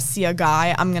time I see a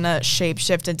guy, I'm going to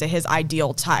shapeshift into his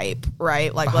ideal type,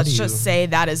 right? Like, How let's do just you- say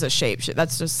that is a shapeshift.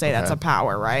 Let's just say that's Okay. a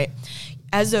power, right?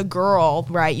 As a girl,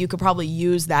 right, you could probably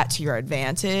use that to your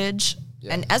advantage.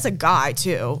 Yeah. And as a guy,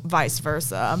 too, vice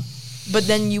versa. But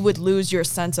then you would lose your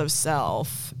sense of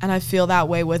self. And I feel that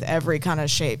way with every kind of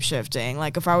shapeshifting.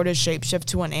 Like, if I were to shapeshift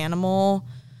to an animal,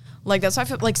 like that's why I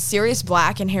feel like Sirius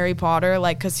Black in Harry Potter,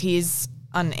 like because he's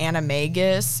an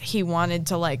animagus, he wanted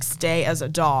to like stay as a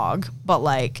dog, but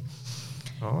like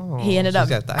oh, he ended so up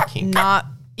he's got that king. not.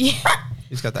 Yeah,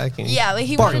 He's got that king. yeah, like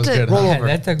he Bark wanted was to. good, huh? Roll Yeah, over.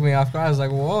 that took me off guard. I was like,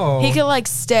 whoa. He could like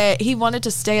stay. He wanted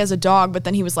to stay as a dog, but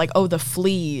then he was like, "Oh, the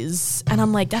fleas," and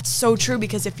I'm like, "That's so true."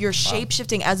 Because if you're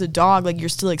shapeshifting as a dog, like you're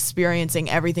still experiencing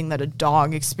everything that a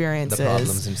dog experiences, The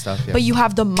problems and stuff. Yeah. but you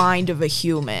have the mind of a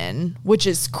human, which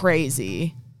is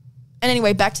crazy. And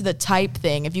anyway, back to the type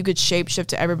thing. If you could shapeshift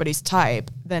to everybody's type,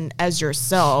 then as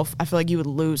yourself, I feel like you would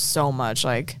lose so much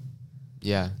like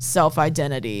yeah,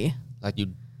 self-identity. like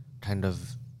you kind of.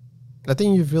 I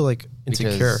think you feel like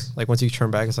insecure. Because- Like once you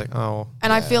turn back, it's like, oh.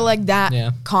 And I feel like that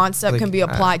Yeah. concept Like, can be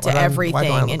applied why to do I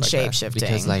everything look in like that? shapeshifting.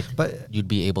 Because like But- you'd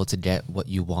be able to get what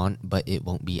you want, but it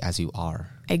won't be as you are.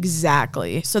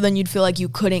 Exactly. So then you'd feel like you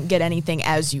couldn't get anything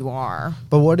as you are.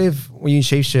 But what if when you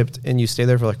shapeshift and you stay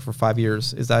there for 5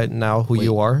 years, is that now who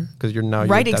you Wait. are? Because you're now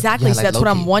Right, you're exactly. yeah, So like that's what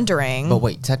I'm Loki. wondering. But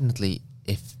wait, technically,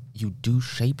 if you do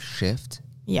shape shift,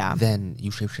 Yeah. then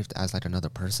you shape shift as like another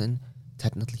person.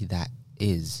 Technically, that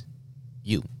is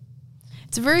you.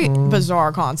 It's a very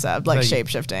bizarre concept, like Like-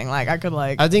 shape-shifting. Like I could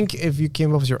like I think if you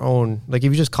came up with your own, like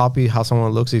if you just copy how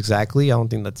someone looks exactly, I don't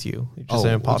think that's you. You're just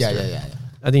an imposter. yeah.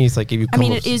 I think it's like if you. I Come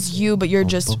mean up it with- is you, but you're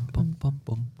just Bum, bum,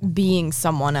 bum, bum. being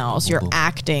someone else. You're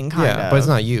acting kind of. Yeah, but it's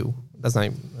not you. That's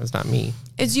not me.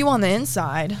 It's you on the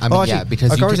inside. I mean, yeah,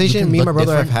 because a you can- conversation you can me and my look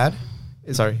brother have different.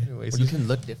 had. Sorry. Anyways. You can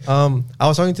look different. I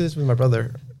was talking to this with my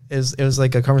brother. It was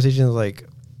like a conversation like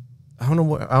I don't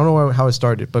know how it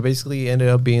started, but basically it ended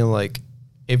up being like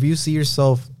if you see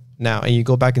yourself now and you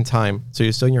go back in time, so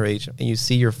you're still in your age and you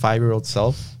see your 5-year-old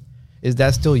self, is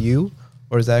that still you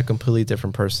or is that a completely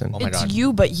different person? Oh my It's God.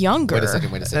 you, but younger. Wait a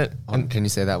second. And- Can you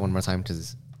say that one more time?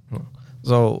 Because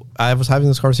So I was having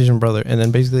this conversation with my brother, and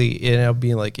then basically it ended up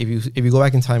being like if you go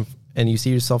back in time and you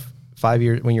see yourself 5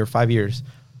 years when you're 5 years,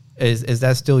 is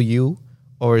that still you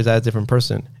or is that a different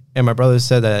person? And my brother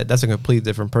said that that's a completely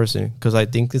different person because I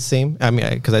think the same. I mean,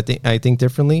 because I think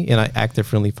differently and I act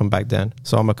differently from back then.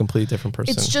 So I'm a completely different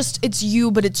person. It's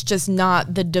you, but it's just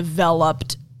not the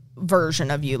developed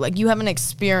version of you. Like you haven't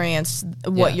experienced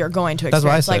what Yeah. you're going to That's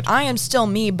what I experience. Like said. I am still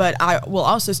me, but I will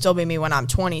also still be me when I'm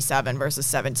 27 versus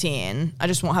 17. I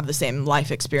just won't have the same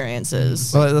life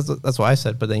experiences. Well, that's what I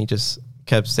said. But then you just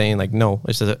kept saying like, no,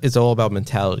 it's all about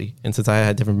mentality. And since I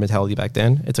had a different mentality back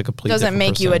then, it's a complete Doesn't different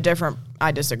make you a person. different.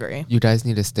 I disagree. You guys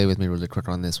need to stay with me really quick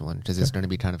on this one because it's going to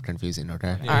be kind of confusing,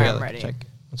 okay? Yeah, All right, you I'm gotta ready. check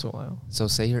once in a while. So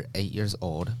say you're 8 years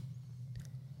old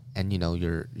and, you know,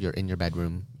 you're in your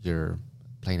bedroom, you're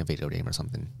playing a video game or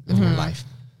something, living your life.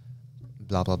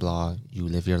 Blah, blah, blah. You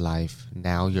live your life.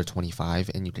 Now you're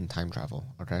 25 and you can time travel,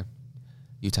 okay?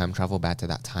 You time travel back to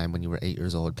that time when you were 8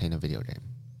 years old playing a video game.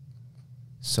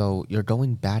 So you're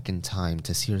going back in time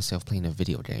to see yourself playing a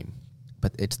video game,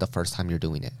 but it's the first time you're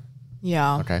doing it,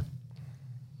 Yeah. okay?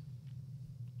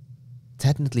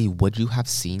 Technically, would you have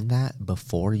seen that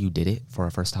before you did it for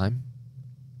a first time?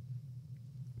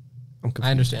 I'm confused.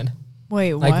 I understand.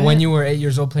 Wait, Like what? when you were 8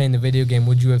 years old playing the video game,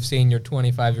 would you have seen your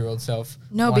 25-year-old self?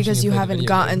 No, watching because you play the haven't video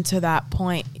gotten game? to that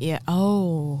point yet.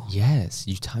 Oh. Yes,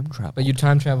 you time travel. But you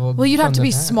time traveled. Well, you'd have from to the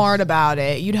be past. smart about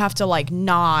it. You'd have to like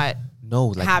not no,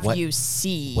 like have what, you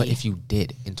see. what if you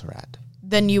did interact?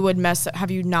 Then you would mess up.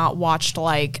 Have you not watched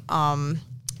like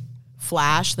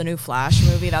Flash, the new Flash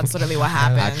movie? That's literally what I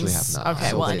happens. actually have not. Okay,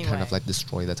 so well would anyway. it kind of like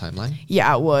destroy the timeline?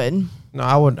 Yeah, it would. No,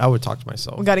 I would talk to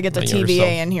myself. We got to get the my younger TVA self.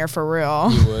 in here for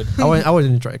real. You would. I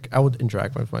would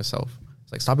interact with myself.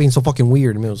 It's like, stop being so fucking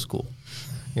weird in middle school.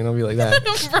 You know, be like that.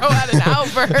 Bro had an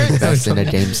outburst. That's in a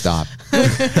GameStop.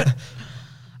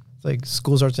 It's like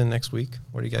school starts in next week.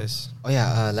 What do you guys? Oh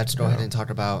yeah, let's go ahead and talk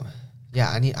about.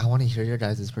 Yeah, I want to hear your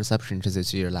guys' perception because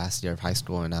it's your last year of high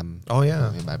school and I'm. Oh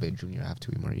yeah, by the junior, I have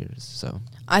 2 more years. So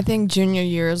I think junior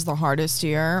year is the hardest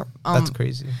year. that's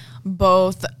crazy.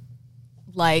 Both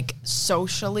like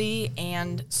socially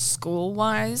and school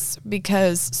wise,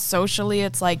 because socially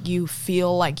it's like you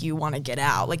feel like you want to get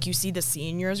out. Like you see the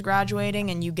seniors graduating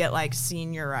and you get like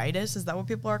senioritis. Is that what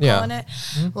people are Yeah. calling it?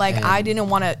 Like And- I didn't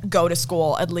want to go to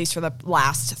school at least for the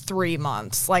last 3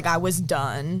 months. Like I was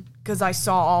done because I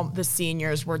saw all the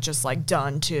seniors were just like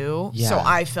done too. So Yeah.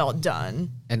 I felt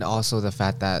done. and also the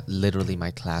fact that literally my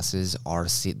classes are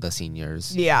the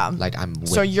seniors. Yeah. Like I'm. With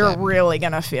So you're them. really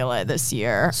gonna feel it this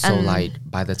year. So And- like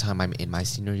by the time I'm in my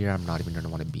senior year, I'm not even gonna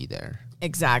want to be there.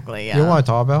 exactly. Yeah. You know what I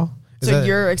talk about? Is So that-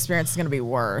 your experience is gonna be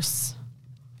worse.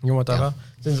 you know what I talk about?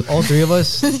 Since all three of us,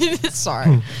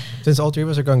 Sorry. since all three of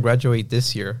us are going to graduate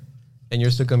this year, and you're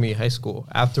still going to be in high school.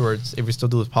 Afterwards, if we still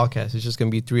do this podcast, it's just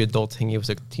going to be 3 adults hanging with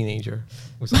a teenager,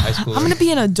 with a high schooler. I'm gonna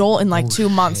be an adult in like 2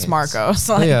 months, shit. Marco.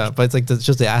 So like, yeah, but it's like it's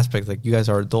just the aspect like you guys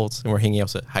are adults and we're hanging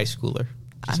out with a high schooler.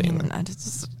 I Just saying mean, that. I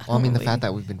just, Well, I mean, the don't fact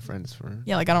really- that we've been friends for.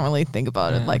 yeah, like I don't really think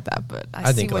about it Yeah. like that, but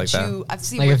I see think what like that. you. I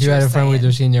see Like what if you you're had a friend with saying.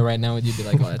 your senior right now, would you be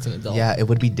like, "Oh, that's an adult"? Yeah, it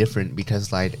would be different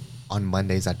because like on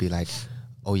Mondays I'd be like,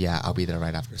 oh yeah, I'll be there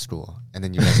right after school, and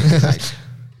then you guys would be like,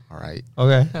 all right.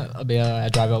 Okay. I'll be. I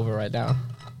drive over right now.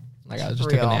 Like I just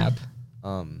took a Real. nap.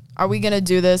 Are we gonna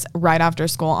do this right after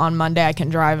school on Monday? I can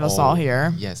drive us all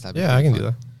here Yes, that'd be Yeah, I can do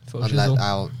fun. that. Full Unless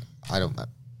shizzle. I don't.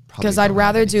 because I'd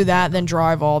rather do that than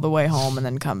drive all the way home and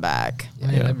then come back.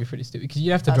 Yeah, that'd be pretty stupid. Because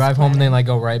you have to That's drive home and planning. then like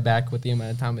go right back with the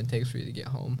amount of time it takes for you to get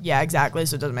home. Yeah, exactly.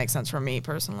 So it doesn't make sense for me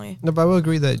personally. No, but I will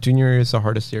agree that junior year is the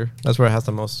hardest year. That's where it has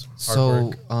the most hard So,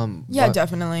 work. Yeah, what,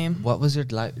 definitely. What was your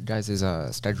guys'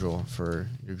 schedule for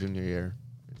your junior year?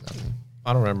 Exactly.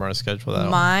 I don't remember our schedule that.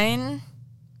 Mine.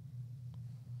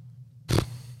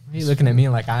 Why are you looking at me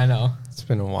like I know? It's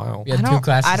been a while. We had 2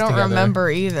 classes I don't together. remember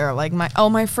either. Like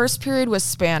my first period was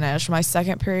Spanish. My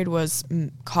second period was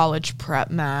college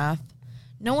prep math.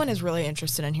 No one is really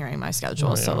interested in hearing my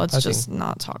schedule, Oh, so yeah. let's I just think-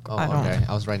 not talk. Oh, I don't. okay.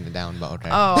 I was writing it down, but okay.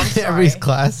 Oh, I'm sorry. Every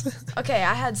class. Okay,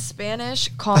 I had Spanish,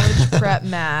 college prep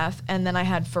math, and then I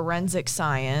had forensic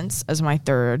science as my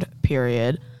third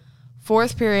period.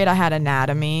 Fourth period, I had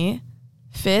anatomy.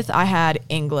 Fifth, I had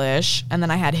English, and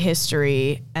then I had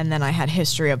history, and then I had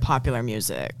history of popular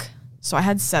music. So I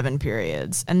had 7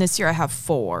 periods, and this year I have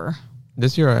 4.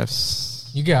 This year I have.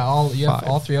 You got all. You have 5.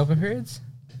 all 3 open periods.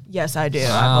 Yes, I do.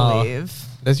 Wow. I believe.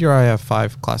 This year I have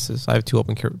 5 classes. I have 2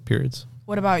 open periods.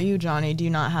 What about you, Johnny? Do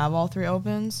you not have all 3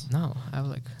 opens? No, I have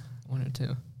like 1 or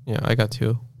 2. Yeah, I got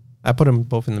 2. I put them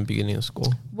both in the beginning of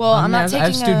school. Well, I'm not I have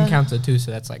taking student a, council too,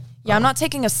 so that's like. Yeah, I'm not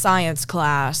taking a science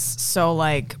class, so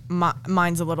like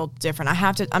mine's a little different.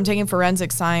 I'm taking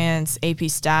forensic science, AP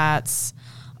stats.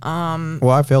 Well,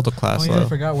 I failed a class. Oh yeah, I though.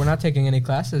 forgot. We're not taking any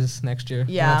classes next year.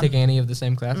 We're Yeah. not taking any of the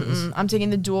same classes. I'm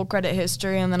taking the dual credit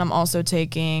history, and then I'm also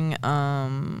taking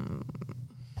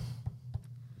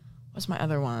what's my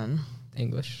other one?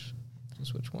 English.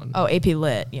 Just which one? Oh, AP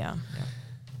Lit. Yeah.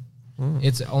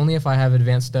 It's only if I have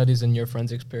advanced studies in your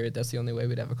forensics period. That's the only way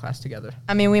we'd have a class together.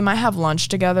 I mean, we might have lunch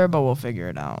together, but we'll figure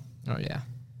it out. Oh yeah.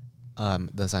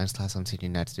 The science class I'm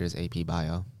taking next year is AP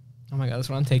Bio. Oh my god, that's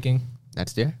what I'm taking.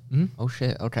 Next year? Mhm. Oh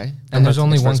shit. Okay. And there's It's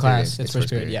only one first period. class. It's first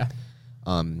period. Yeah.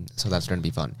 So that's going to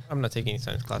be fun. I'm not taking any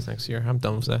science class next year. I'm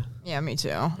done with that. Yeah, me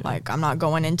too. Like, I'm not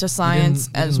going into science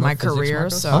you didn't as my love physics, career,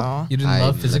 Marcos? so. You didn't I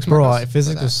love physics, Bro, Marcos?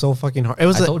 physics that. was so fucking hard. It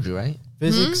was I told you, right?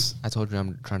 physics. I told you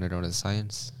I'm trying to go into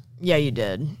science. Yeah, you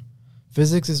did.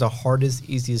 Physics is the hardest,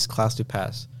 easiest class to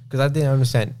pass because I didn't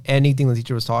understand anything the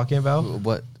teacher was talking about.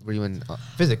 What were you in?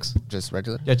 Physics, Just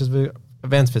regular? yeah, just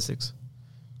advanced physics.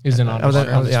 He was in I was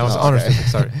honors. honors okay.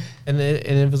 physics. Sorry, and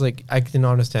it was like I didn't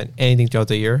understand anything throughout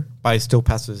the year, but I still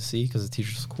passed with a C because the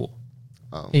teacher's cool.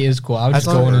 Oh. He is cool. I would I just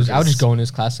thought go in it his. I would was- just go in his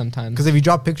class sometimes. Because if you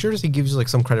drop pictures, he gives you like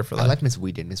some credit for that. I like Miss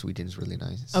Whedon. Miss Whedon's really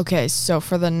nice. Okay, so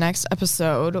for the next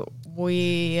episode,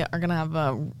 we are going to have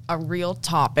a real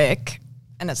topic,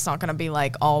 and it's not going to be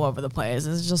like all over the place.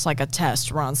 It's just like a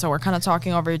test run. So we're kind of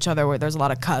talking over each other where there's a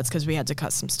lot of cuts because we had to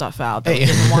cut some stuff out that we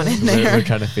didn't want in We're there.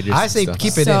 trying to figure. I some say stuff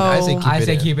keep out. it in. I say So- keep I it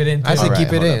say in. keep it in. I say All right, keep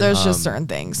it hold in. up. There's just certain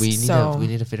things. We need so,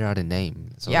 to to figure out a name.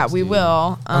 So yeah, let's we do-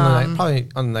 will. Probably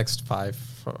on the next 5.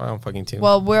 I don't fucking team.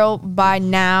 Well, by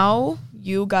now,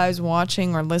 you guys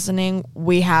watching or listening,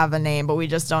 we have a name, but we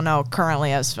just don't know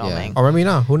currently as filming. or maybe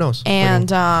not. Who knows? And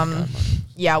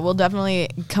yeah, we'll definitely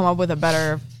come up with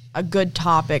a good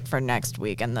topic for next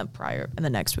week and the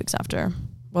next weeks after.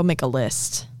 We'll make a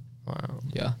list. Wow.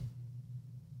 Yeah.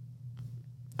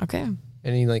 Okay.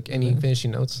 Any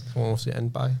finishing notes? What wants to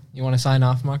end by? You want to sign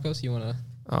off, Marcos? You want to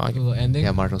I do a little ending?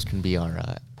 Yeah, Marcos can be our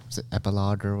is it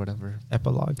epilogue or whatever.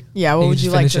 Epilogue. Yeah, what You would just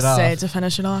you like finish to it say off. to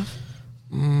finish it off?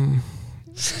 You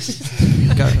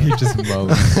just moan.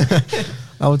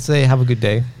 I would say have a good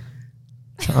day.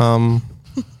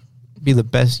 Be the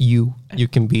best you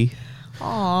can be.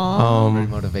 Aww. Very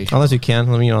motivational. Unless you can,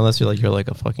 unless you're like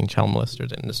a fucking child molester,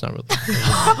 then it's not really.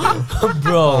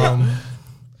 Bro.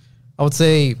 I would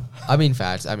say, I mean,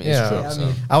 facts. I mean, Yeah. it's true. Yeah, I so.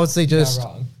 mean, I would say just not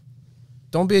wrong.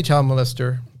 don't be a child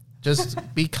molester. Just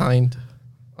be kind.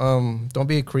 Don't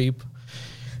be a creep.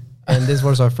 And this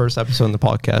was our first episode in the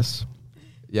podcast.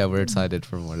 Yeah, we're excited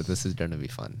for more. This is going to be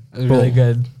fun. It was really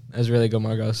good. That was really good,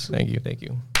 Marcos. Thank you. Thank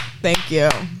you.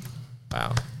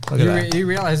 Wow. Look at that. You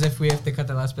realize if we have to cut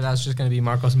the last bit out, it's just going to be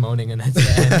Marcos moaning and that's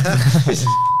the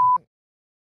end.